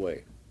out of the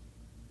way.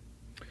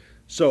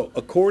 So,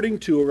 according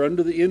to or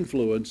under the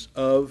influence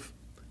of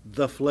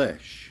the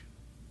flesh.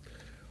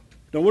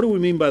 Now, what do we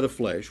mean by the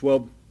flesh?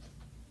 Well,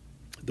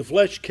 the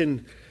flesh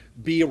can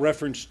be a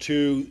reference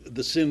to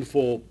the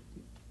sinful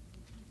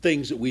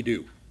things that we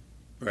do,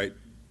 right?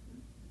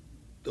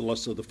 The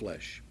lusts of the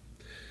flesh.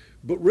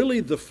 But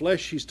really, the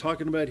flesh he's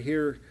talking about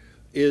here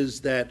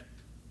is that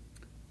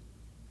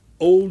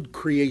old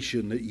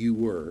creation that you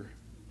were,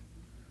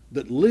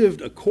 that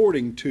lived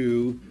according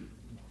to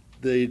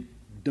the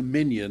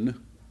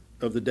dominion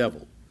of the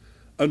devil,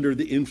 under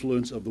the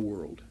influence of the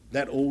world.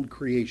 That old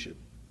creation,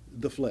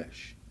 the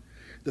flesh.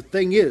 The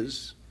thing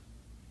is,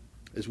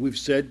 as we've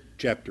said,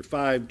 chapter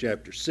 5,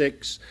 chapter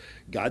 6,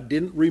 God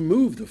didn't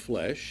remove the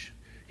flesh.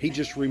 He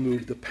just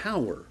removed the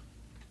power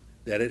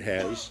that it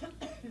has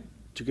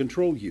to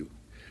control you.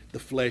 The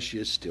flesh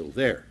is still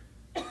there.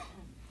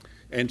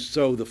 And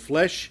so the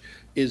flesh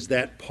is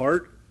that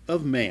part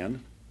of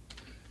man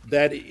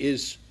that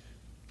is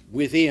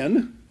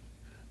within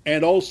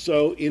and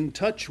also in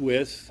touch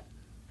with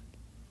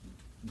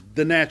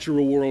the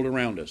natural world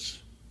around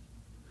us.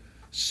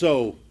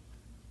 So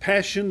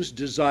passions,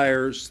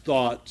 desires,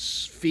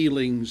 thoughts,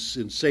 feelings,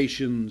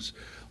 sensations,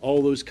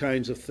 all those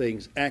kinds of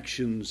things,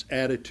 actions,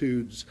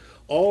 attitudes,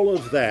 all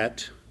of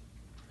that,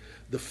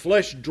 the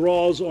flesh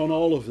draws on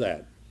all of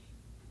that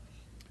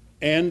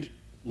and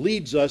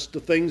leads us to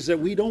things that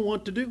we don't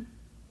want to do.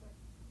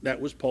 That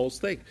was Paul's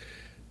thing.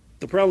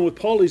 The problem with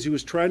Paul is he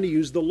was trying to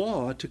use the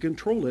law to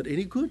control it, and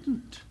he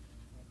couldn't.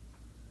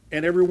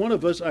 And every one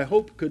of us, I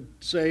hope, could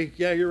say,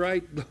 yeah, you're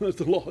right,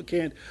 the law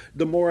can't.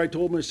 The more I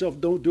told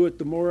myself don't do it,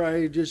 the more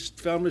I just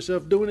found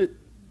myself doing it.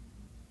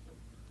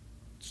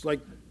 It's like,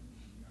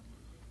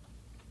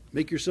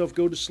 make yourself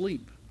go to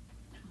sleep.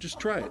 Just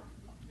try it.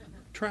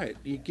 Try it.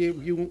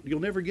 You'll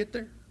never get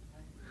there.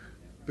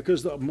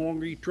 Because the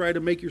longer you try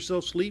to make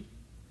yourself sleep,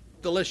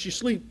 the less you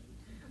sleep.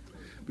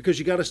 Because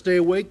you got to stay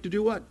awake to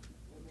do what?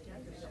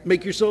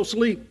 Make yourself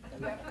sleep.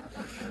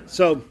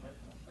 So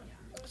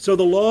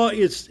the law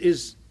does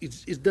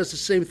the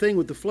same thing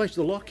with the flesh.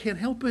 The law can't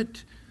help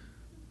it.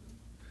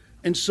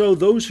 And so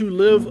those who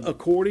live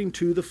according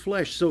to the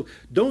flesh. So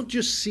don't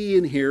just see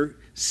in here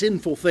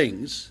sinful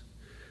things.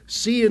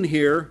 See in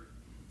here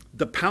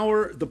the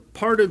power, the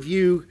part of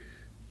you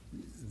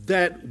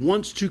that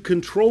wants to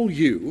control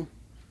you,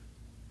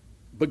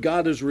 but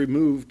God has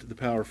removed the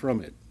power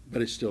from it,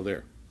 but it's still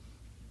there.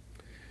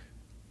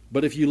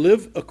 But if you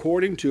live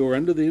according to or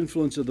under the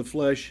influence of the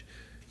flesh,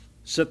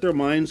 set their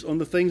minds on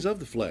the things of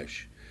the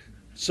flesh.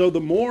 So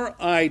the more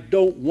I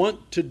don't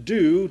want to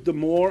do, the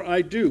more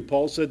I do.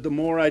 Paul said the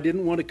more I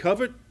didn't want to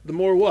covet, the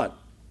more what?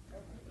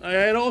 I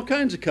had all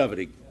kinds of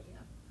coveting.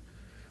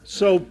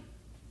 So,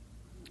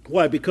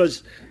 why?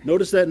 Because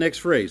notice that next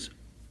phrase.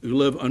 Who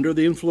live under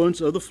the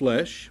influence of the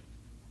flesh,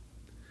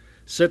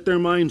 set their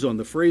minds on.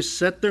 The phrase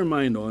set their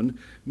mind on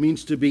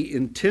means to be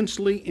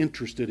intensely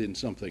interested in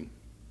something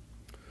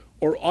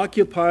or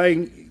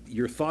occupying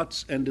your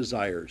thoughts and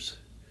desires.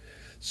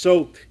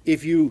 So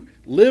if you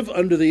live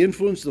under the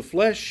influence of the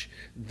flesh,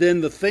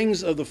 then the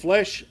things of the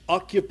flesh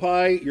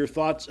occupy your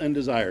thoughts and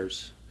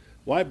desires.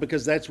 Why?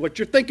 Because that's what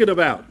you're thinking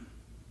about.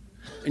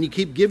 And you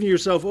keep giving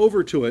yourself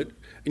over to it,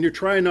 and you're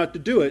trying not to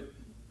do it,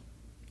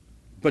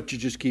 but you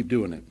just keep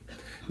doing it.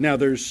 Now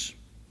there's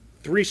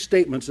 3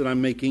 statements that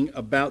I'm making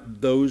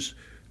about those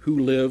who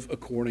live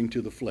according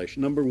to the flesh.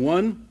 Number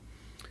 1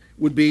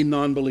 would be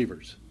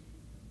non-believers.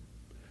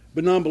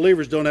 But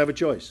non-believers don't have a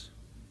choice.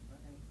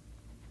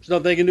 There's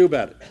nothing they can do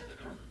about it.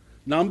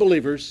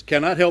 Non-believers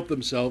cannot help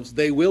themselves.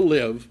 They will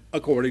live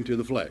according to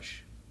the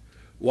flesh.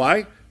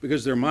 Why?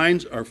 Because their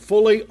minds are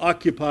fully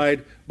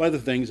occupied by the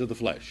things of the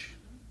flesh.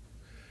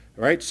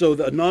 All right, so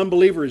the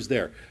non-believer is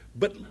there.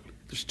 But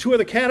there's two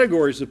other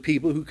categories of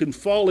people who can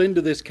fall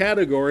into this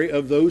category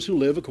of those who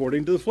live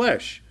according to the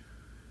flesh.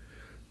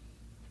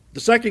 The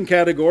second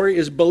category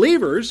is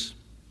believers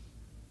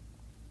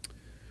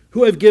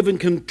who have given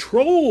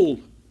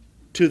control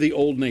to the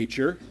old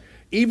nature,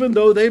 even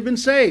though they've been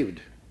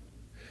saved.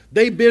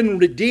 They've been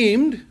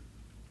redeemed,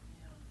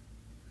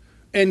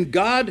 and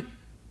God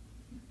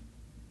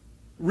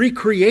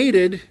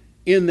recreated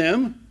in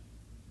them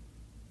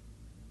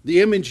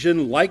the image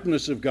and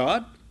likeness of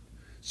God.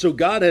 So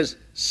God has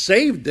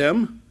saved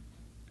them,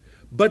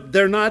 but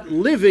they're not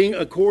living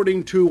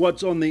according to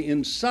what's on the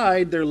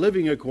inside. They're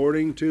living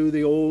according to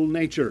the old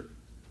nature.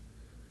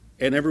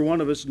 And every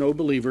one of us know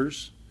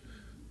believers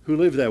who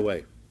live that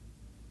way.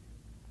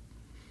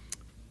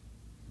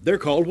 They're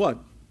called what?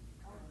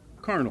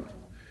 Carnal.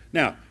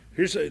 Now,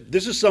 this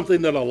is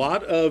something that a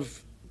lot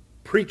of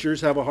preachers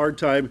have a hard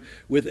time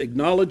with,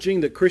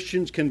 acknowledging that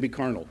Christians can be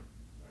carnal.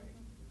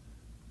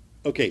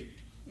 Okay,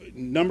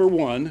 number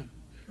one,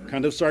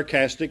 kind of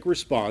sarcastic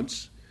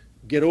response,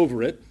 get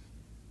over it,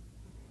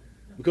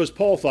 because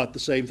Paul thought the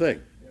same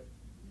thing.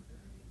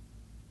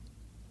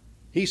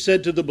 He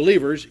said to the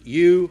believers,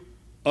 you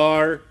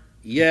are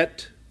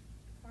yet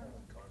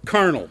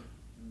carnal.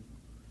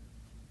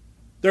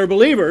 They're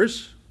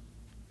believers.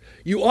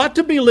 You ought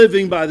to be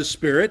living by the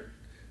Spirit.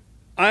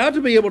 I ought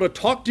to be able to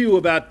talk to you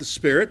about the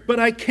Spirit, but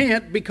I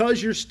can't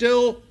because you're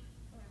still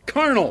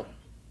carnal.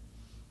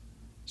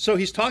 So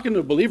he's talking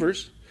to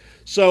believers.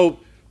 So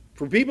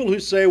for people who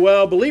say,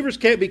 well, believers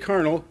can't be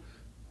carnal,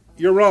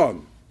 you're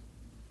wrong.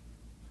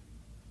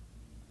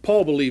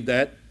 Paul believed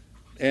that,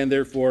 and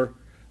therefore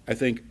I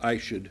think I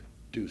should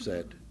do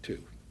that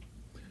too.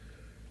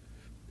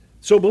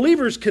 So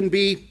believers can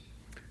be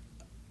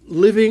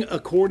living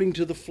according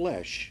to the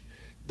flesh.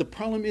 The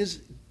problem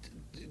is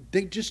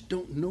they just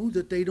don't know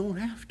that they don't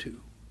have to.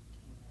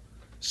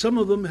 Some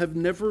of them have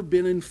never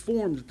been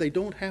informed that they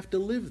don't have to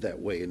live that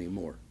way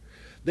anymore.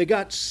 They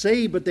got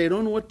saved, but they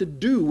don't know what to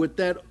do with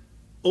that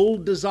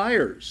old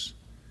desires.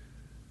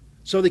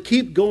 So they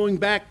keep going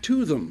back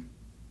to them.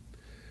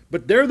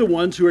 But they're the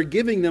ones who are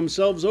giving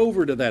themselves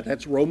over to that.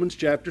 That's Romans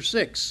chapter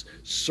 6.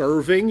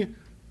 Serving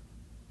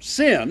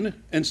sin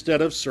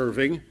instead of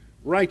serving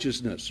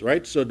righteousness,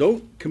 right? So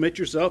don't commit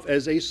yourself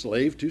as a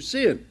slave to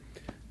sin.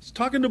 It's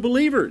talking to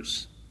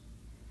believers.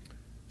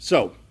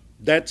 So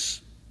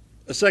that's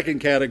a second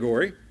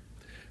category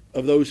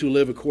of those who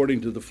live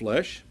according to the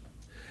flesh.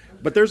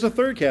 But there's a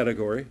third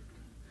category,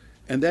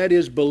 and that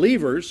is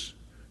believers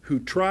who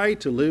try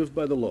to live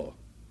by the law.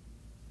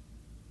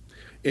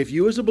 If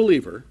you as a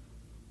believer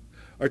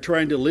are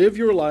trying to live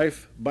your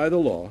life by the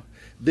law,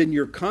 then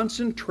your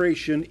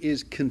concentration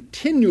is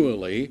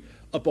continually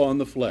upon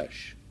the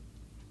flesh.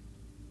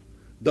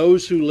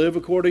 Those who live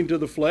according to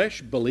the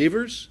flesh,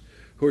 believers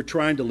who are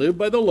trying to live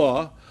by the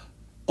law,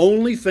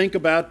 only think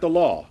about the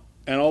law.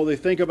 And all they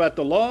think about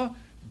the law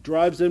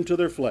drives them to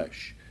their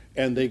flesh.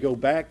 And they go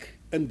back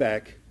and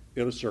back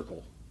in a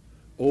circle,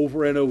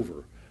 over and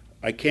over.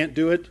 I can't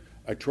do it.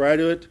 I try to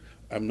do it.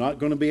 I'm not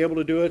going to be able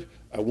to do it.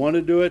 I want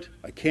to do it.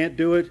 I can't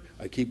do it.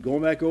 I keep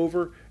going back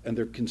over, and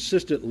they're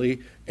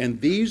consistently.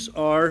 And these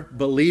are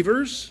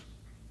believers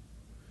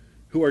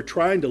who are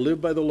trying to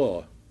live by the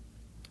law.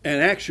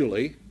 And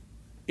actually,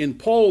 in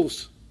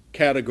Paul's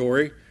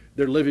category,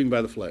 they're living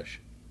by the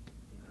flesh.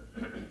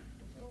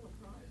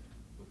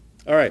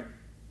 All right.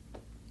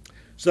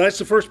 So that's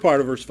the first part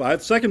of verse 5.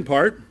 The second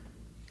part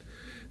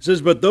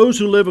says, but those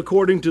who live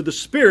according to the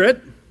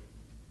Spirit,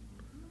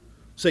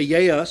 say,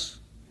 yea, us.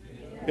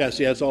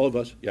 Yes, all of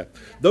us. Yeah.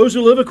 Those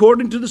who live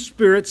according to the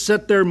Spirit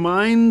set their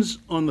minds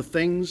on the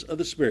things of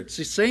the Spirit. It's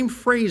the same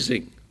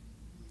phrasing.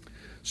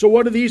 So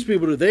what do these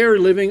people do? They are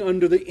living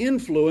under the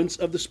influence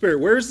of the Spirit.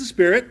 Where's the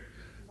Spirit?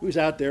 Who's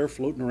out there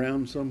floating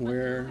around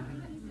somewhere?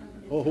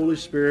 Oh, Holy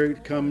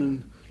Spirit, come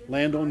and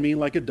land on me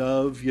like a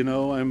dove. You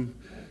know, I'm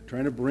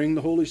trying to bring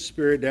the Holy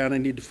Spirit down. I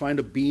need to find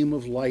a beam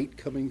of light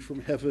coming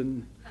from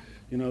heaven,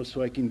 you know,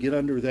 so I can get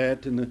under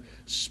that and the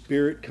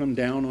Spirit come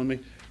down on me.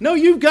 No,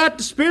 you've got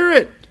the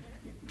Spirit.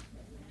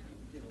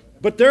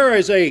 But there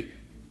is a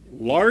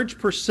large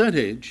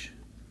percentage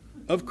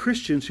of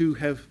Christians who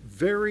have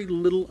very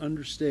little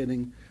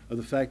understanding of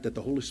the fact that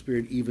the Holy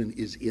Spirit even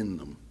is in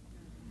them.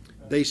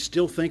 They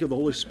still think of the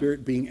Holy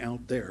Spirit being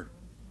out there.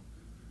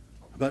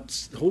 About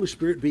the Holy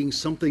Spirit being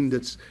something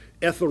that's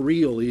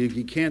ethereal.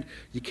 You can't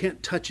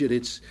touch it.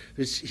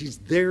 He's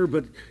there,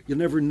 but you'll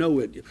never know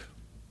it.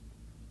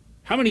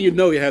 How many of you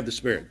know you have the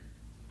Spirit?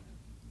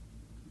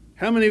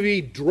 How many of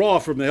you draw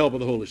from the help of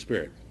the Holy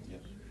Spirit? Yes.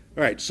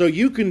 All right, so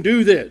you can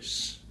do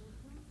this.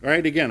 All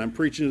right, again, I'm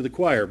preaching to the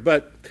choir,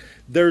 but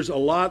there's a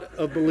lot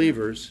of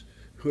believers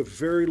who have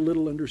very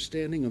little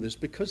understanding of this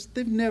because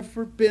they've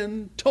never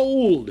been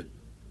told.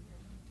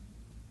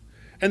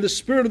 And the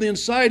Spirit of the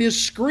inside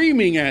is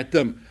screaming at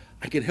them,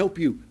 I can help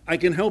you, I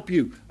can help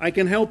you, I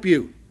can help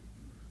you.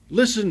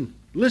 Listen,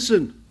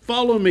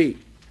 follow me.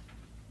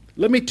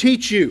 Let me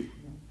teach you.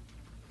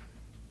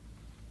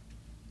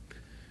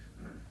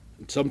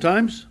 But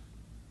sometimes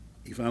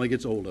he finally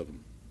gets hold of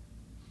them.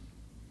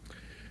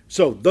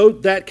 So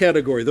that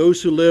category,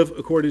 those who live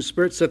according to the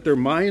Spirit, set their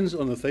minds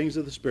on the things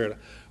of the Spirit.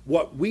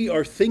 What we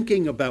are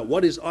thinking about,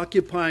 what is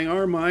occupying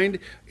our mind,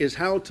 is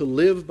how to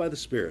live by the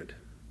Spirit.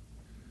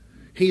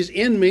 He's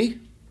in me.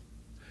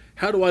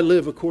 How do I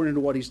live according to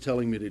what he's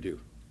telling me to do?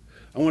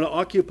 I want to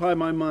occupy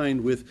my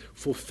mind with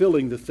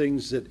fulfilling the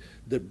things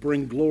that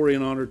bring glory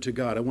and honor to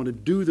God. I want to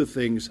do the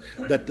things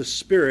that the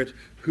Spirit,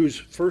 whose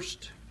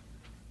first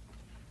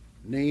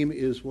name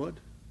is what?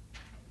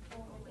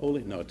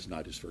 Holy? No, it's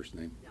not his first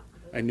name.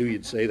 I knew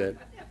you'd say that.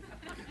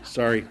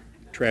 Sorry,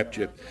 trapped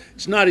you.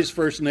 It's not his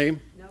first name.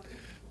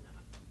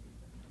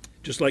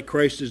 Just like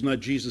Christ is not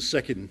Jesus'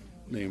 second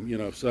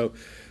name, So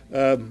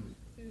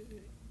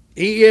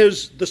he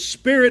is the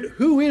Spirit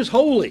who is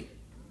holy.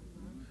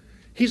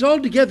 He's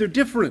altogether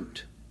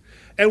different.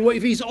 And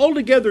if he's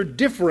altogether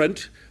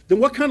different, then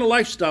what kind of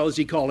lifestyle is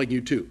he calling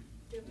you to?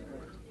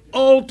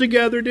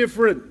 Altogether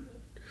different.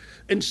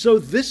 And so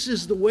this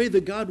is the way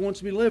that God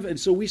wants me to live. And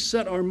so we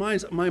set our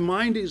minds. My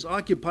mind is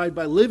occupied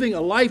by living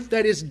a life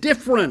that is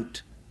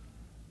different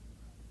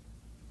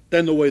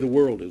than the way the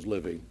world is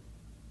living.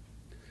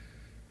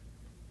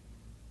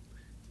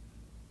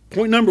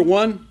 Point number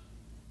one,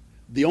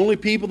 the only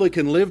people that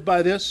can live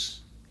by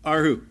this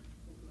are who?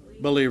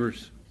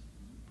 Believers.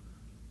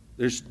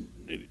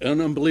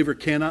 An unbeliever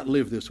cannot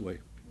live this way.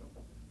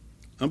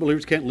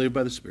 Unbelievers can't live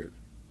by the Spirit.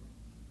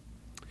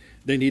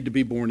 They need to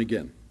be born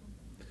again.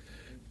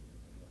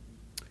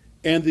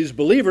 And these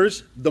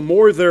believers, the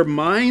more their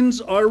minds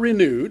are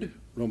renewed,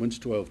 Romans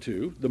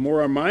 12:2, the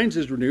more our minds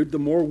is renewed, the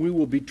more we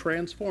will be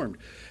transformed.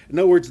 In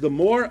other words, the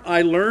more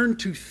I learn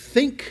to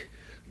think,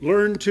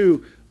 learn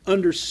to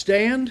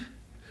understand,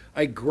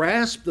 I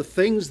grasp the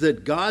things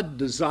that God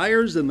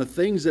desires and the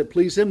things that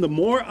please him, the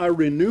more I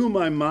renew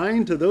my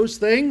mind to those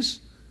things,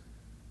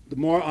 the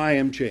more I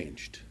am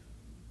changed.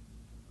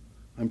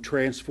 I'm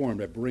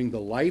transformed. I bring the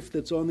life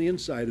that's on the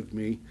inside of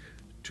me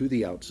to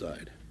the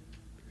outside.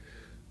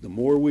 The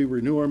more we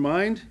renew our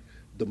mind,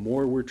 the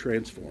more we're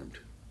transformed.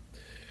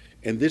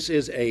 And this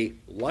is a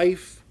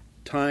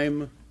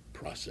lifetime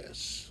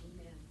process.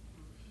 Amen.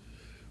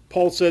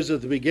 Paul says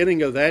at the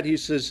beginning of that, he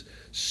says,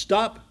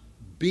 stop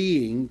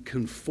being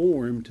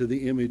conformed to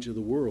the image of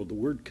the world. The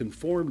word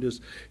conformed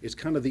is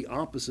kind of the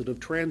opposite of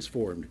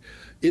transformed.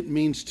 It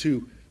means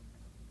to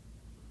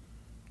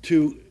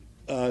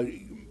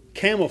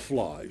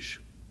camouflage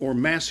or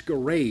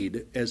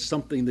masquerade as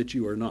something that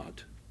you are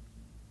not.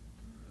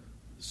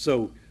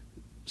 So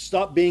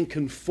stop being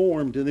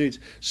conformed to these.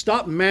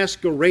 Stop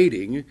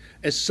masquerading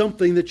as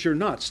something that you're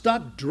not.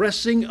 Stop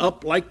dressing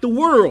up like the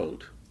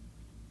world.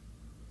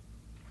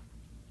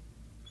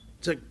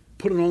 It's like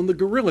putting on the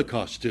gorilla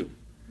costume.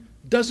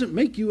 Doesn't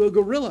make you a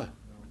gorilla.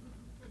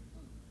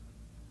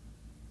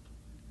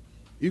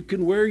 You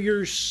can wear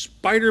your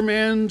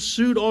Spider-Man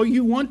suit all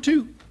you want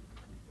to,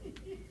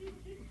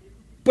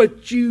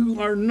 but you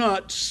are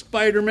not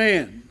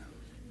Spider-Man.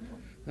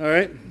 All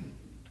right?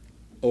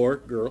 Or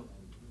girl.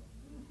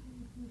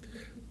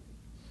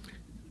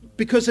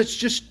 Because it's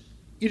just,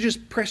 you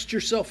just pressed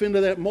yourself into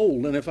that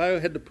mold. And if I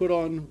had to put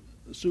on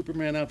a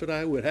Superman outfit,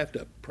 I would have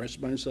to press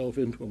myself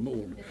into a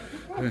mold.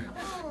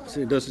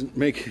 See, it doesn't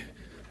make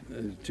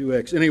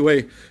 2X.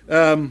 Anyway,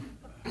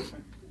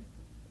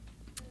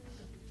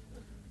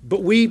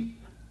 but we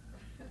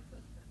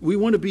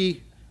want to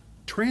be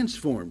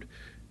transformed.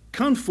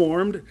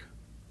 Conformed,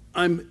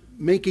 I'm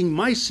making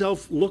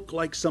myself look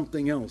like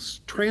something else.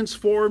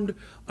 Transformed,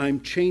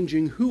 I'm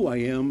changing who I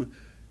am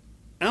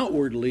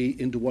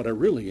outwardly into what I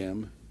really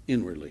am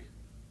inwardly.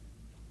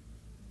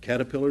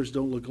 Caterpillars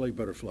don't look like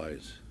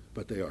butterflies,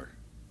 but they are.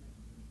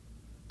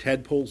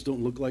 Tadpoles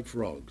don't look like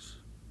frogs,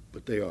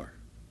 but they are.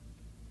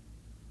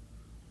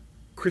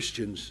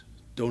 Christians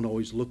don't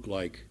always look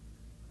like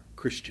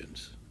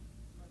Christians,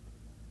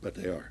 but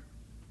they are.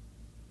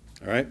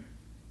 All right?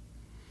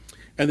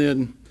 And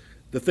then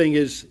the thing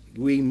is,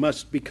 we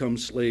must become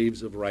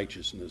slaves of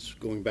righteousness.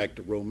 Going back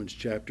to Romans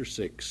chapter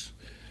 6,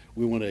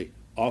 we want to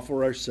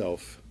offer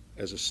ourselves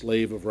as a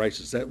slave of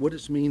righteousness. That's what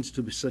it means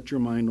to set your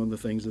mind on the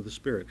things of the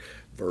Spirit.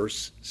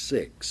 Verse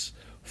 6.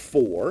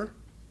 For,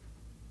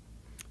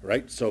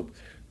 right? So,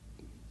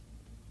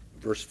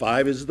 verse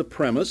 5 is the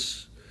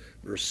premise.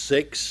 Verse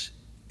 6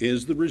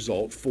 is the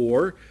result.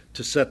 For,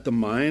 to set the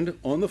mind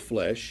on the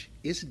flesh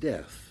is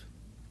death.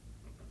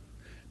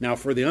 Now,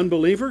 for the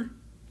unbeliever,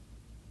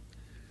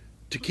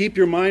 to keep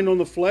your mind on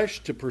the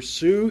flesh, to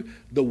pursue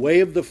the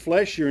way of the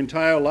flesh your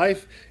entire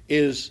life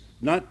is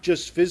not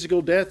just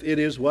physical death, it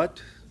is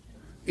what?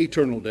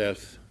 Eternal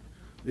death.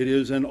 It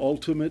is an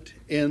ultimate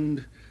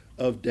end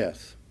of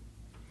death,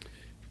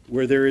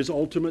 where there is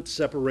ultimate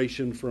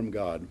separation from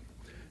God.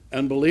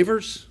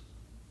 Unbelievers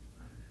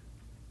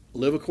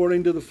live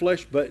according to the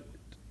flesh, but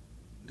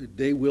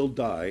they will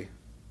die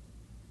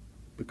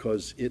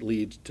because it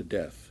leads to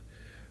death.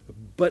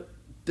 But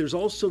there's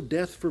also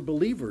death for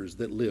believers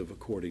that live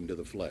according to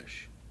the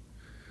flesh.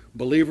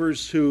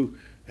 Believers who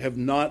have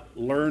not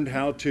learned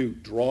how to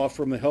draw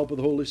from the help of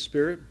the Holy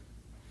Spirit,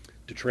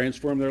 to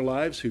transform their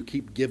lives, who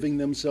keep giving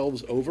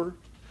themselves over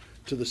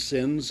to the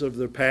sins of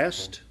their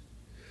past,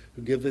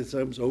 who give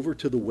themselves over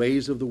to the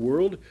ways of the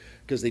world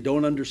because they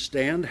don't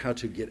understand how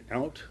to get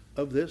out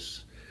of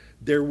this.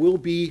 There will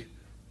be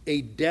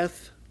a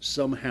death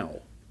somehow,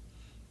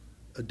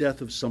 a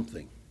death of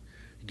something.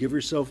 Give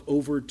yourself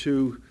over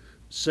to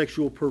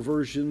sexual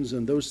perversions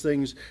and those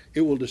things.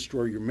 It will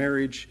destroy your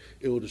marriage.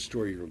 It will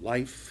destroy your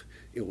life.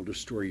 It will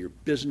destroy your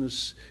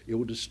business. It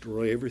will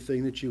destroy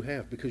everything that you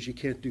have because you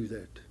can't do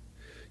that.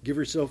 Give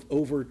yourself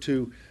over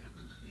to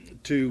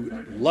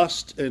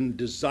lust and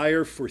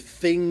desire for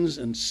things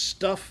and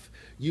stuff.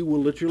 You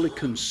will literally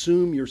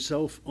consume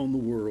yourself on the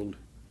world.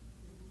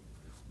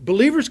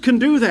 Believers can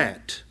do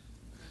that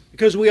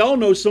because we all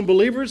know some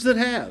believers that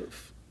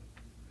have.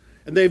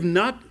 And they've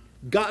not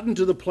gotten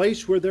to the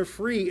place where they're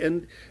free,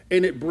 and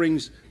it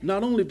brings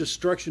not only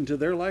destruction to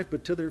their life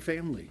but to their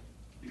family.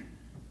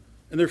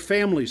 And their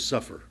families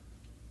suffer.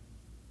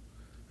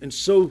 And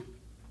so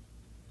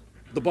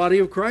the body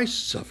of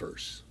Christ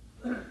suffers.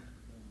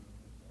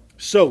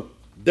 So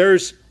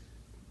there's,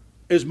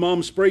 as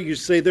Mom Sprague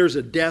used to say, there's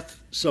a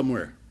death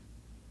somewhere.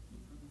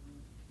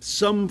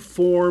 Some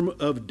form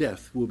of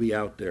death will be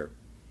out there,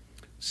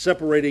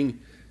 separating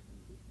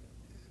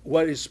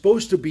what is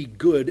supposed to be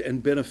good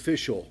and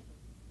beneficial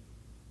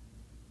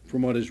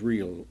from what is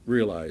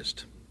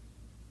realized.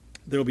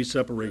 There will be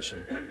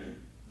separation.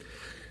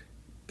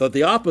 But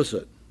the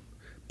opposite,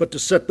 but to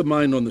set the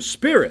mind on the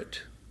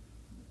Spirit,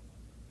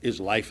 is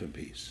life and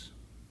peace.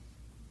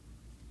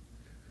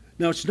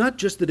 Now, it's not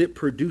just that it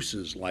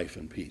produces life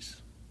and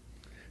peace.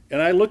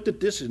 And I looked at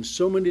this in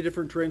so many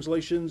different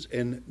translations,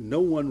 and no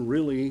one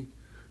really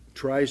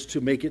tries to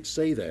make it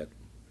say that.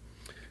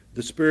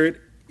 The Spirit,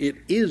 it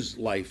is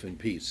life and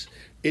peace.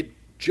 It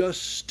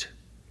just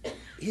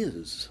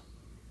is.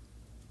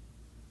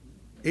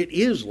 It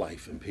is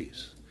life and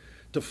peace.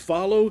 To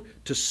follow,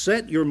 to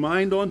set your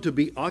mind on, to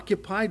be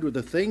occupied with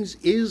the things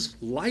is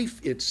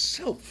life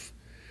itself.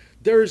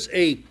 There's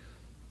a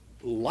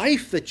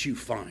life that you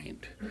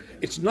find.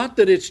 It's not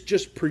that it's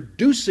just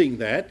producing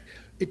that,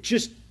 it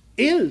just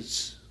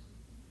is.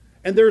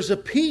 And there's a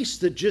peace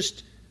that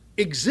just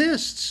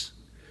exists.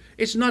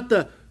 It's not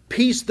the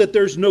peace that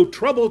there's no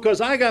trouble, because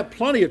I got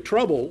plenty of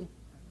trouble.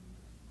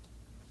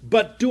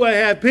 But do I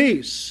have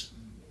peace?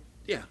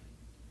 Yeah.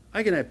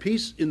 I can have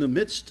peace in the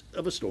midst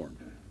of a storm.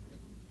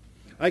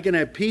 I can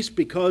have peace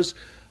because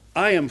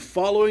I am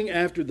following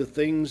after the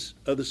things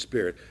of the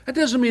Spirit. That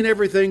doesn't mean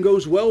everything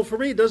goes well for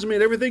me. It doesn't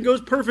mean everything goes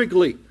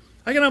perfectly.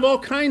 I can have all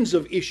kinds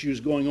of issues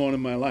going on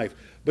in my life.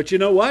 But you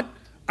know what?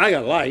 I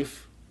got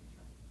life.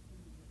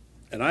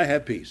 And I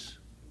have peace.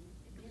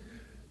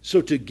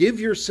 So to give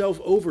yourself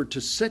over,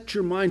 to set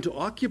your mind, to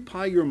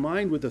occupy your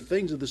mind with the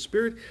things of the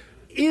Spirit,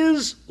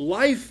 is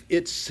life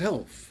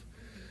itself.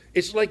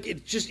 It's like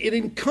it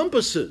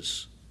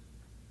encompasses.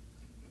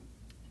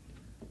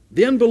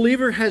 The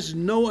unbeliever has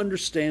no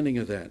understanding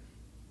of that.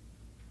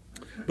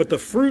 But the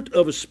fruit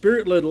of a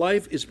Spirit-led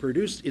life is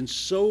produced in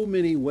so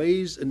many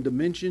ways and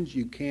dimensions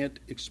you can't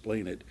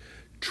explain it.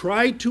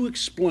 Try to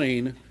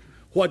explain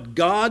what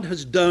God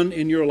has done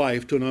in your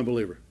life to an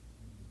unbeliever.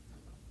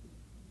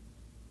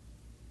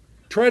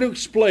 Try to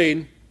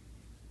explain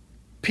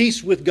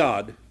peace with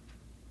God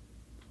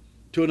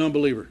to an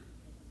unbeliever.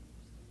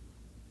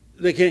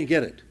 They can't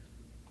get it.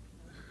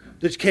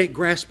 They just can't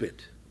grasp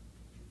it.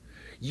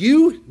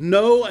 You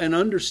know and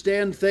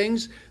understand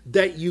things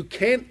that you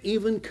can't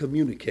even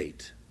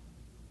communicate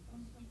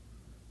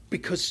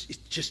because it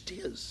just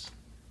is.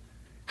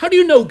 How do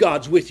you know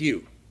God's with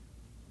you?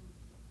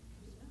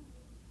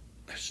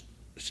 I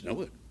just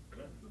know it.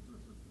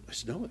 I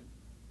just know it.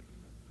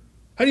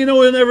 How do you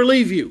know He'll never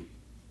leave you?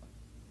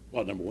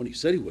 Well, number one, He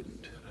said He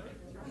wouldn't.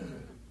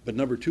 But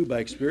number two, by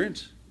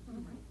experience,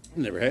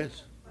 He never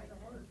has.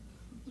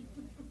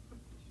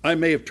 I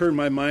may have turned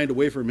my mind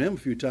away from Him a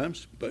few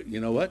times, but you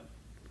know what?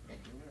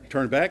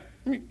 Turn back,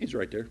 He's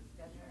right there.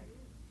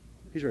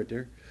 He's right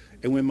there.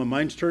 And when my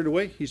mind's turned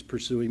away, He's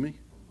pursuing me.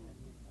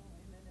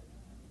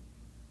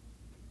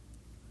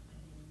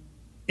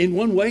 In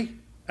one way,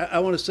 I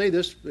want to say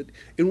this, but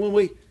in one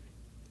way,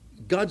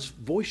 God's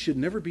voice should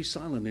never be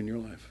silent in your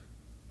life.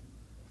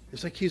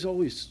 It's like He's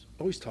always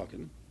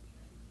talking,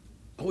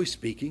 always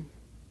speaking.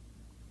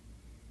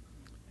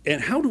 And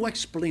how do I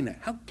explain that?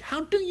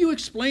 How do you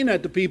explain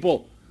that to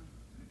people?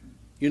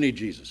 You need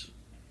Jesus.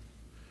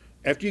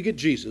 After you get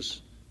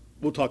Jesus,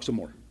 we'll talk some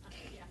more.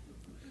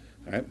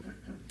 All right?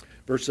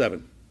 Verse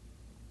 7.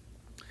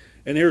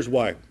 And here's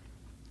why.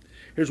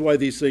 Here's why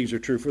these things are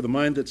true. For the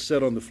mind that's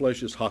set on the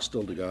flesh is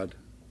hostile to God.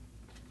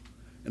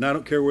 And I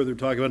don't care whether they're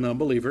talking about an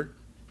unbeliever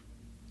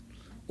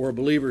or a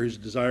believer who's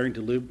desiring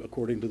to live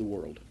according to the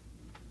world.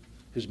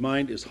 His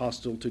mind is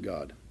hostile to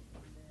God.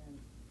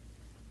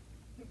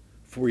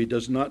 For he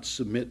does not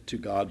submit to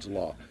God's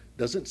law.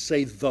 Doesn't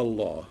say the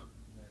law.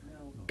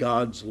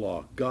 God's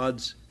law.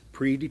 God's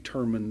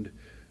predetermined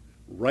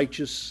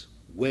righteous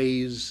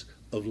ways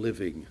of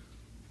living.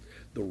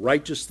 The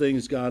righteous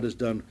things God has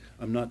done,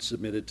 I'm not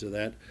submitted to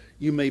that.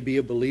 You may be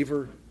a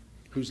believer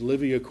who's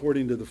living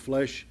according to the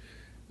flesh.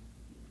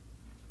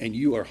 and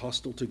you are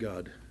hostile to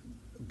God.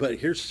 But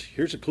here's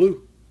a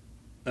clue.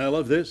 I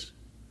love this.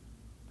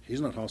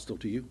 He's not hostile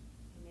to you.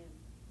 Amen.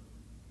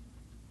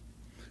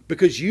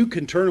 Because you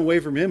can turn away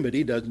from him, but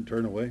he doesn't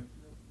turn away.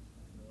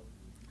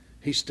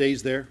 He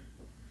stays there.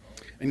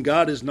 And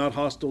God is not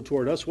hostile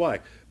toward us. Why?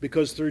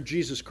 Because through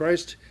Jesus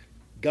Christ,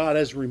 God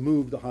has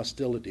removed the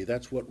hostility.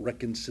 That's what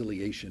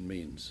reconciliation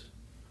means.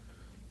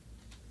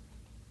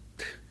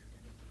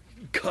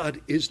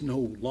 God is no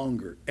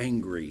longer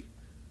angry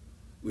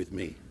with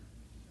me.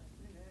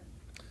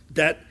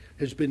 That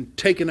has been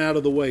taken out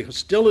of the way.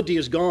 Hostility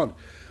is gone.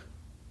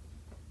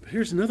 But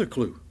here's another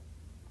clue.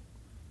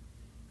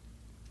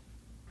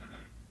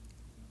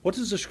 What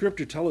does the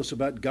scripture tell us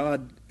about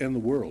God and the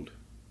world?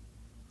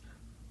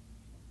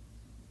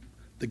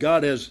 That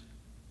God has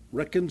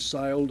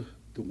reconciled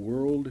the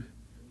world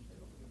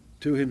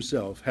to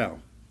himself. How?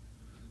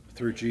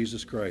 Through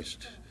Jesus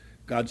Christ.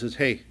 God says,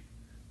 hey,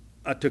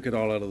 I took it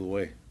all out of the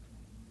way.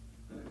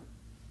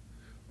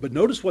 But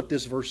notice what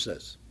this verse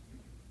says.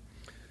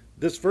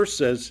 This verse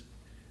says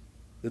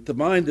that the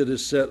mind that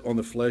is set on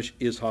the flesh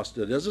is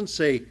hostile. It doesn't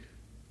say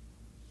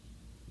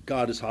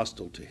God is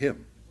hostile to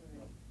him.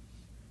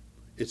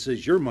 It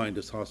says your mind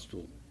is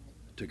hostile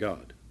to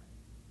God.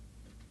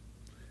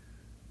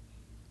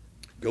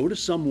 Go to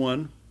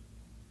someone,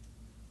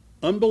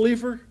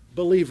 unbeliever,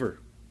 believer,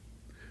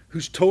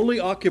 who's totally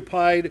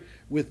occupied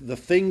with the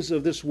things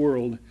of this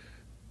world,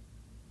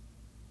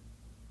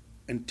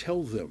 and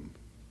tell them,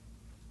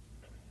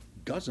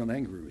 God's not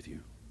angry with you.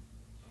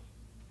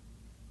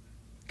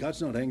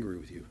 God's not angry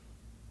with you,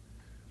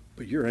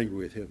 but you're angry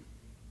with him.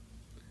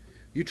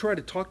 You try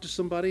to talk to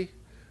somebody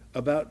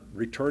about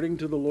returning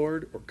to the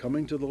Lord or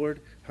coming to the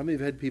Lord, how many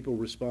have had people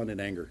respond in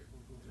anger?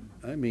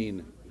 I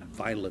mean,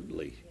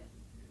 violently.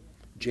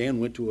 Jan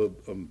went to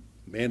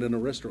a man in a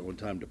restaurant one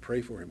time to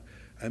pray for him.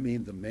 I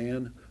mean, the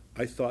man,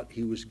 I thought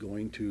he was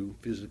going to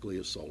physically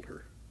assault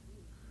her.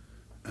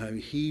 I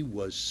mean, he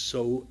was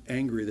so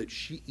angry that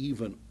she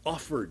even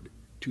offered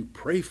to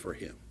pray for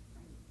him.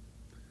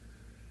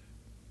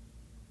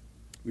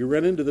 We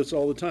run into this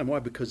all the time. Why?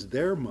 Because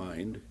their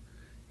mind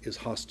is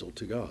hostile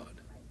to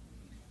God.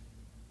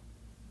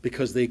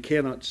 Because they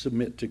cannot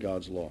submit to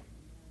God's law.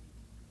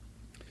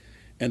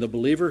 And a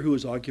believer who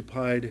is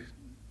occupied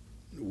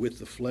with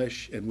the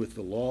flesh and with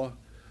the law,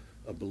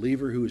 a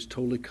believer who is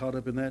totally caught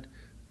up in that,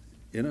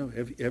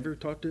 have you ever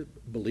talked to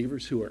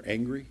believers who are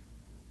angry?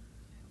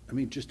 I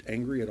mean, just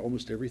angry at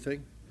almost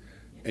everything.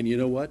 And you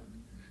know what?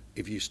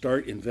 If you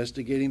start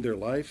investigating their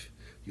life,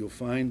 you'll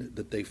find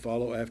that they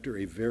follow after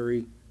a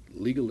very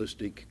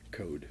legalistic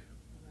code.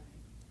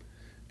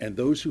 And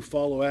those who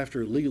follow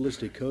after a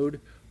legalistic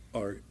code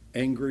are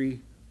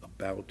angry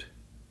about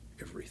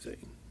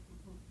everything.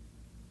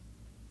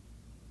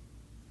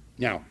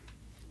 Now,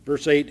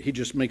 verse 8, he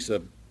just makes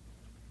a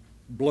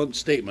blunt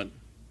statement.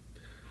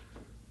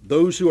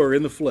 Those who are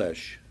in the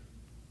flesh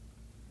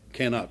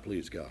cannot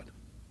please God.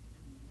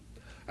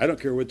 I don't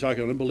care whether we're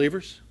talking about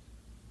unbelievers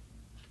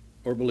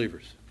or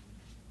believers.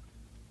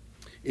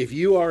 If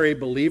you are a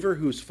believer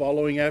who's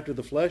following after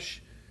the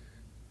flesh,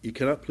 you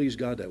cannot please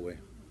God that way.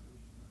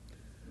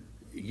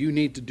 You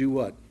need to do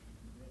what?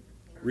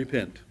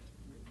 Repent.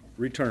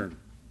 Return.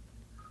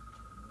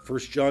 1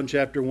 John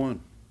chapter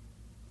 1.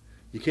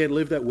 You can't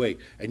live that way.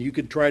 And you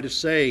can try to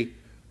say,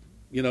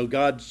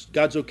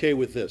 God's okay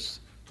with this.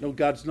 No,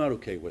 God's not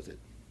okay with it.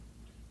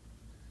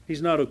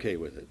 He's not okay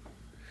with it.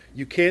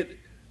 You can't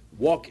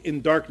walk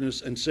in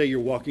darkness and say you're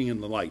walking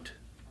in the light.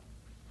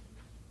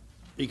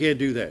 You can't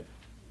do that.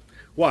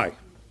 Why?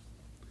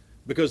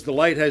 Because the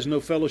light has no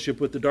fellowship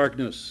with the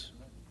darkness.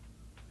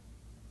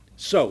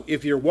 So,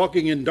 if you're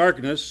walking in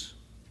darkness,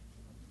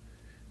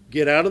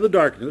 get out of the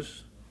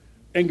darkness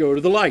and go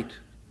to the light.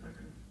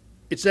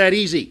 It's that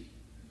easy.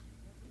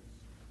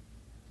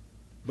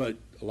 But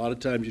a lot of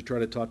times you try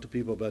to talk to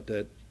people about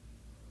that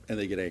and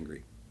they get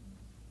angry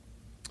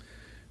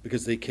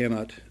because they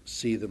cannot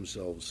see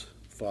themselves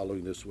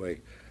following this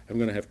way. I'm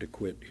going to have to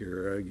quit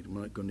here. I'm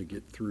not going to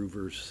get through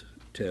verse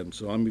 10,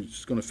 so I'm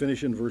just going to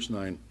finish in verse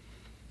 9.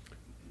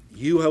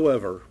 You,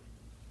 however,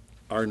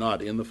 are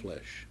not in the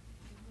flesh.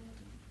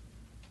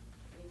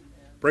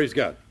 Praise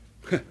God.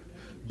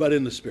 But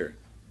in the Spirit.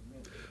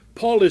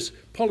 Paul is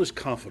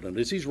confident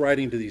as he's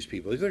writing to these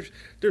people.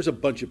 There's a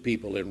bunch of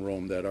people in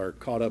Rome that are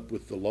caught up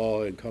with the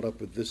law and caught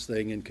up with this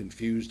thing and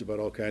confused about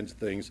all kinds of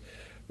things.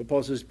 But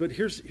Paul says, but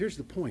here's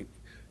the point.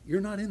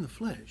 You're not in the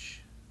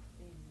flesh.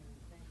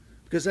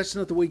 Because that's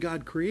not the way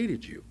God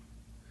created you.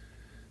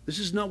 This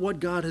is not what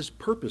God has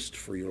purposed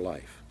for your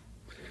life.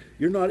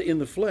 You're not in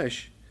the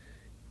flesh,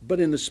 but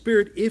in the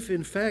Spirit, if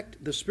in fact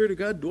the Spirit of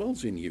God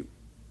dwells in you.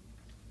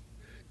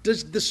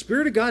 Does the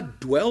Spirit of God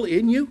dwell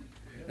in you?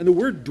 And the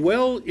word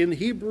dwell in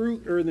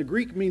Hebrew or in the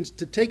Greek means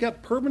to take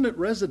up permanent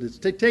residence.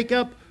 To take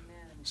up,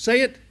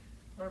 say it,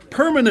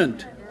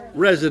 permanent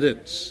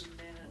residence.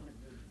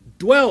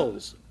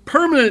 Dwells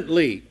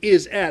permanently,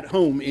 is at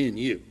home in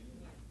you.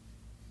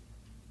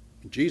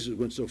 Jesus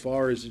went so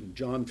far as in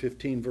John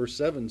 15 verse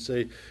 7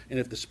 say, and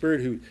if the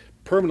Spirit who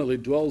permanently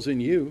dwells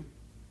in you,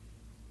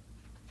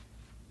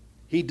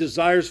 He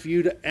desires for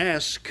you to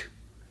ask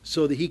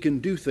so that he can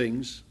do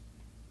things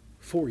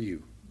for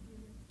you.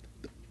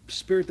 The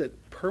Spirit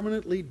that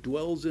permanently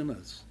dwells in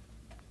us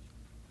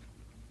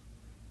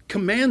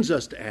commands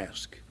us to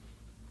ask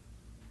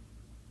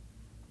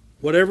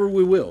whatever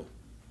we will,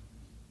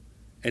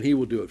 and he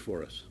will do it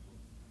for us.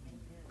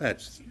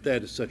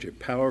 That is such a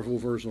powerful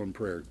verse on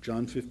prayer.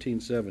 John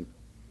 15:7.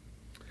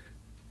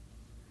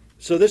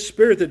 So this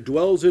Spirit that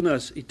dwells in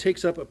us, he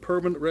takes up a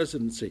permanent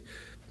residency.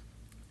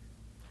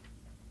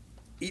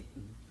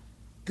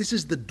 This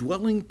is the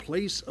dwelling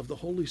place of the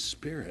Holy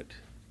Spirit.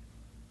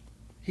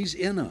 He's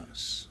in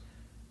us.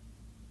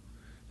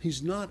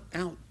 He's not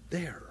out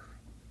there.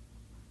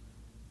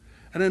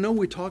 And I know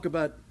we talk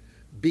about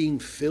being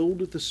filled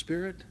with the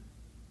Spirit.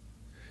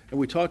 And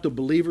we talk to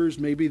believers,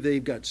 maybe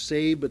they've got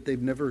saved, but they've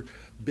never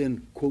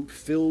been, quote,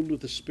 filled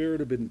with the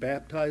Spirit or been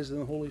baptized in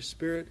the Holy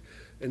Spirit.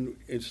 And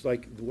it's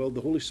like, well,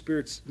 the Holy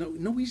Spirit's,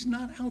 no, he's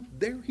not out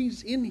there.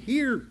 He's in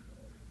here.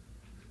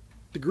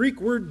 The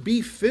Greek word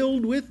be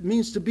filled with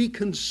means to be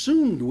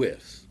consumed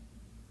with.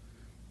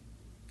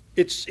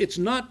 It's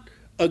not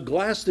a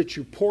glass that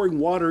you're pouring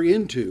water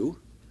into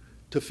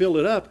to fill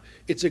it up.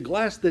 It's a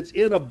glass that's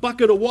in a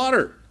bucket of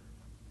water.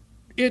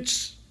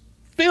 It's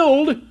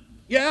filled,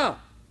 yeah,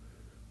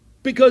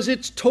 because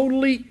it's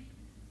totally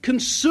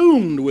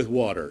consumed with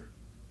water.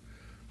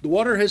 The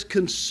water has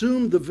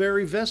consumed the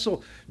very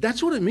vessel.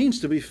 That's what it means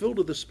to be filled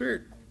with the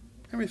Spirit.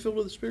 How many filled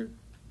with the Spirit?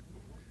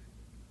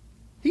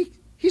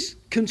 He's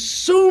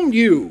consumed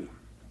you.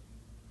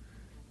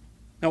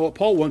 Now, what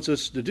Paul wants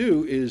us to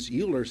do is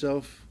yield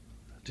ourselves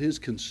to his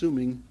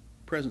consuming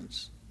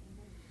presence.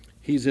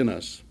 He's in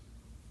us.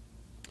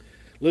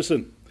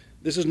 Listen,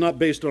 this is not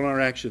based on our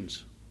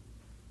actions.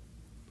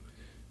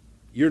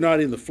 You're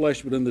not in the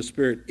flesh, but in the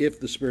Spirit, if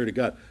the Spirit of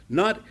God.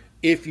 Not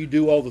if you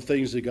do all the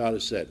things that God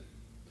has said.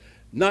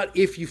 Not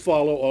if you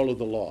follow all of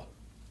the law.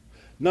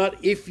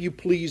 Not if you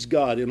please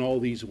God in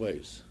all these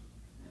ways.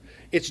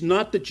 It's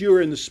not that you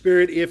are in the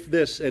Spirit if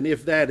this and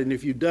if that, and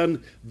if you've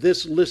done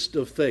this list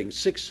of things.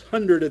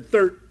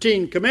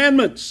 613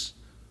 commandments.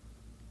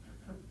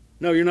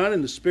 No, you're not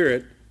in the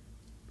Spirit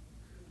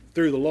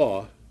through the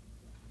law.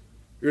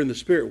 You're in the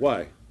Spirit.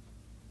 Why?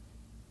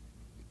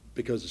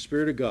 Because the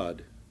Spirit of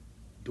God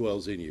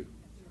dwells in you.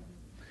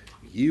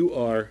 You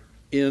are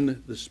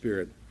in the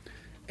Spirit.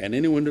 And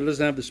anyone who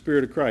doesn't have the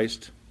Spirit of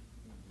Christ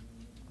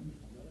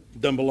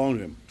doesn't belong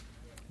to him.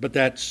 But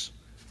that's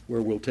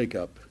where we'll take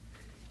up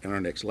in our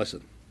next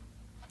lesson.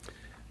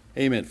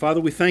 Amen.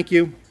 Father, we thank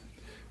you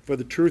for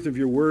the truth of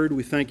your word.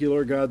 We thank you,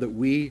 Lord God, that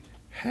we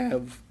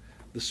have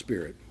the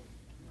Spirit.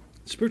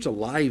 The Spirit's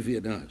alive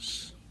in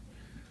us.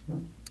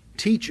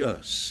 Teach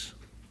us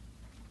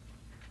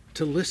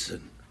to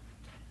listen.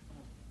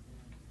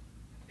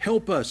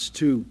 Help us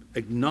to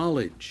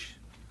acknowledge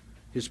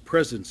his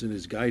presence and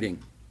his guiding.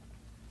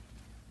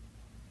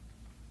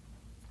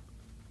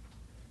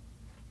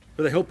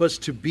 But help us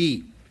to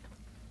be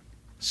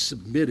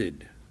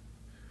submitted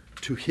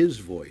to his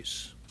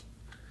voice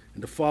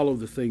and to follow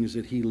the things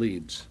that he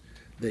leads,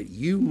 that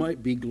you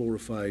might be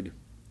glorified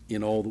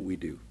in all that we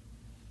do.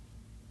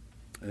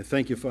 And I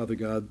thank you, Father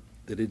God,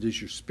 that it is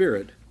your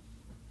Spirit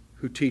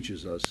who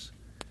teaches us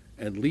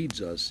and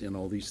leads us in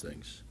all these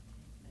things.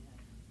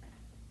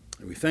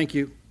 And we thank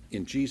you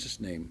in Jesus'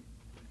 name.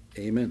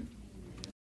 Amen.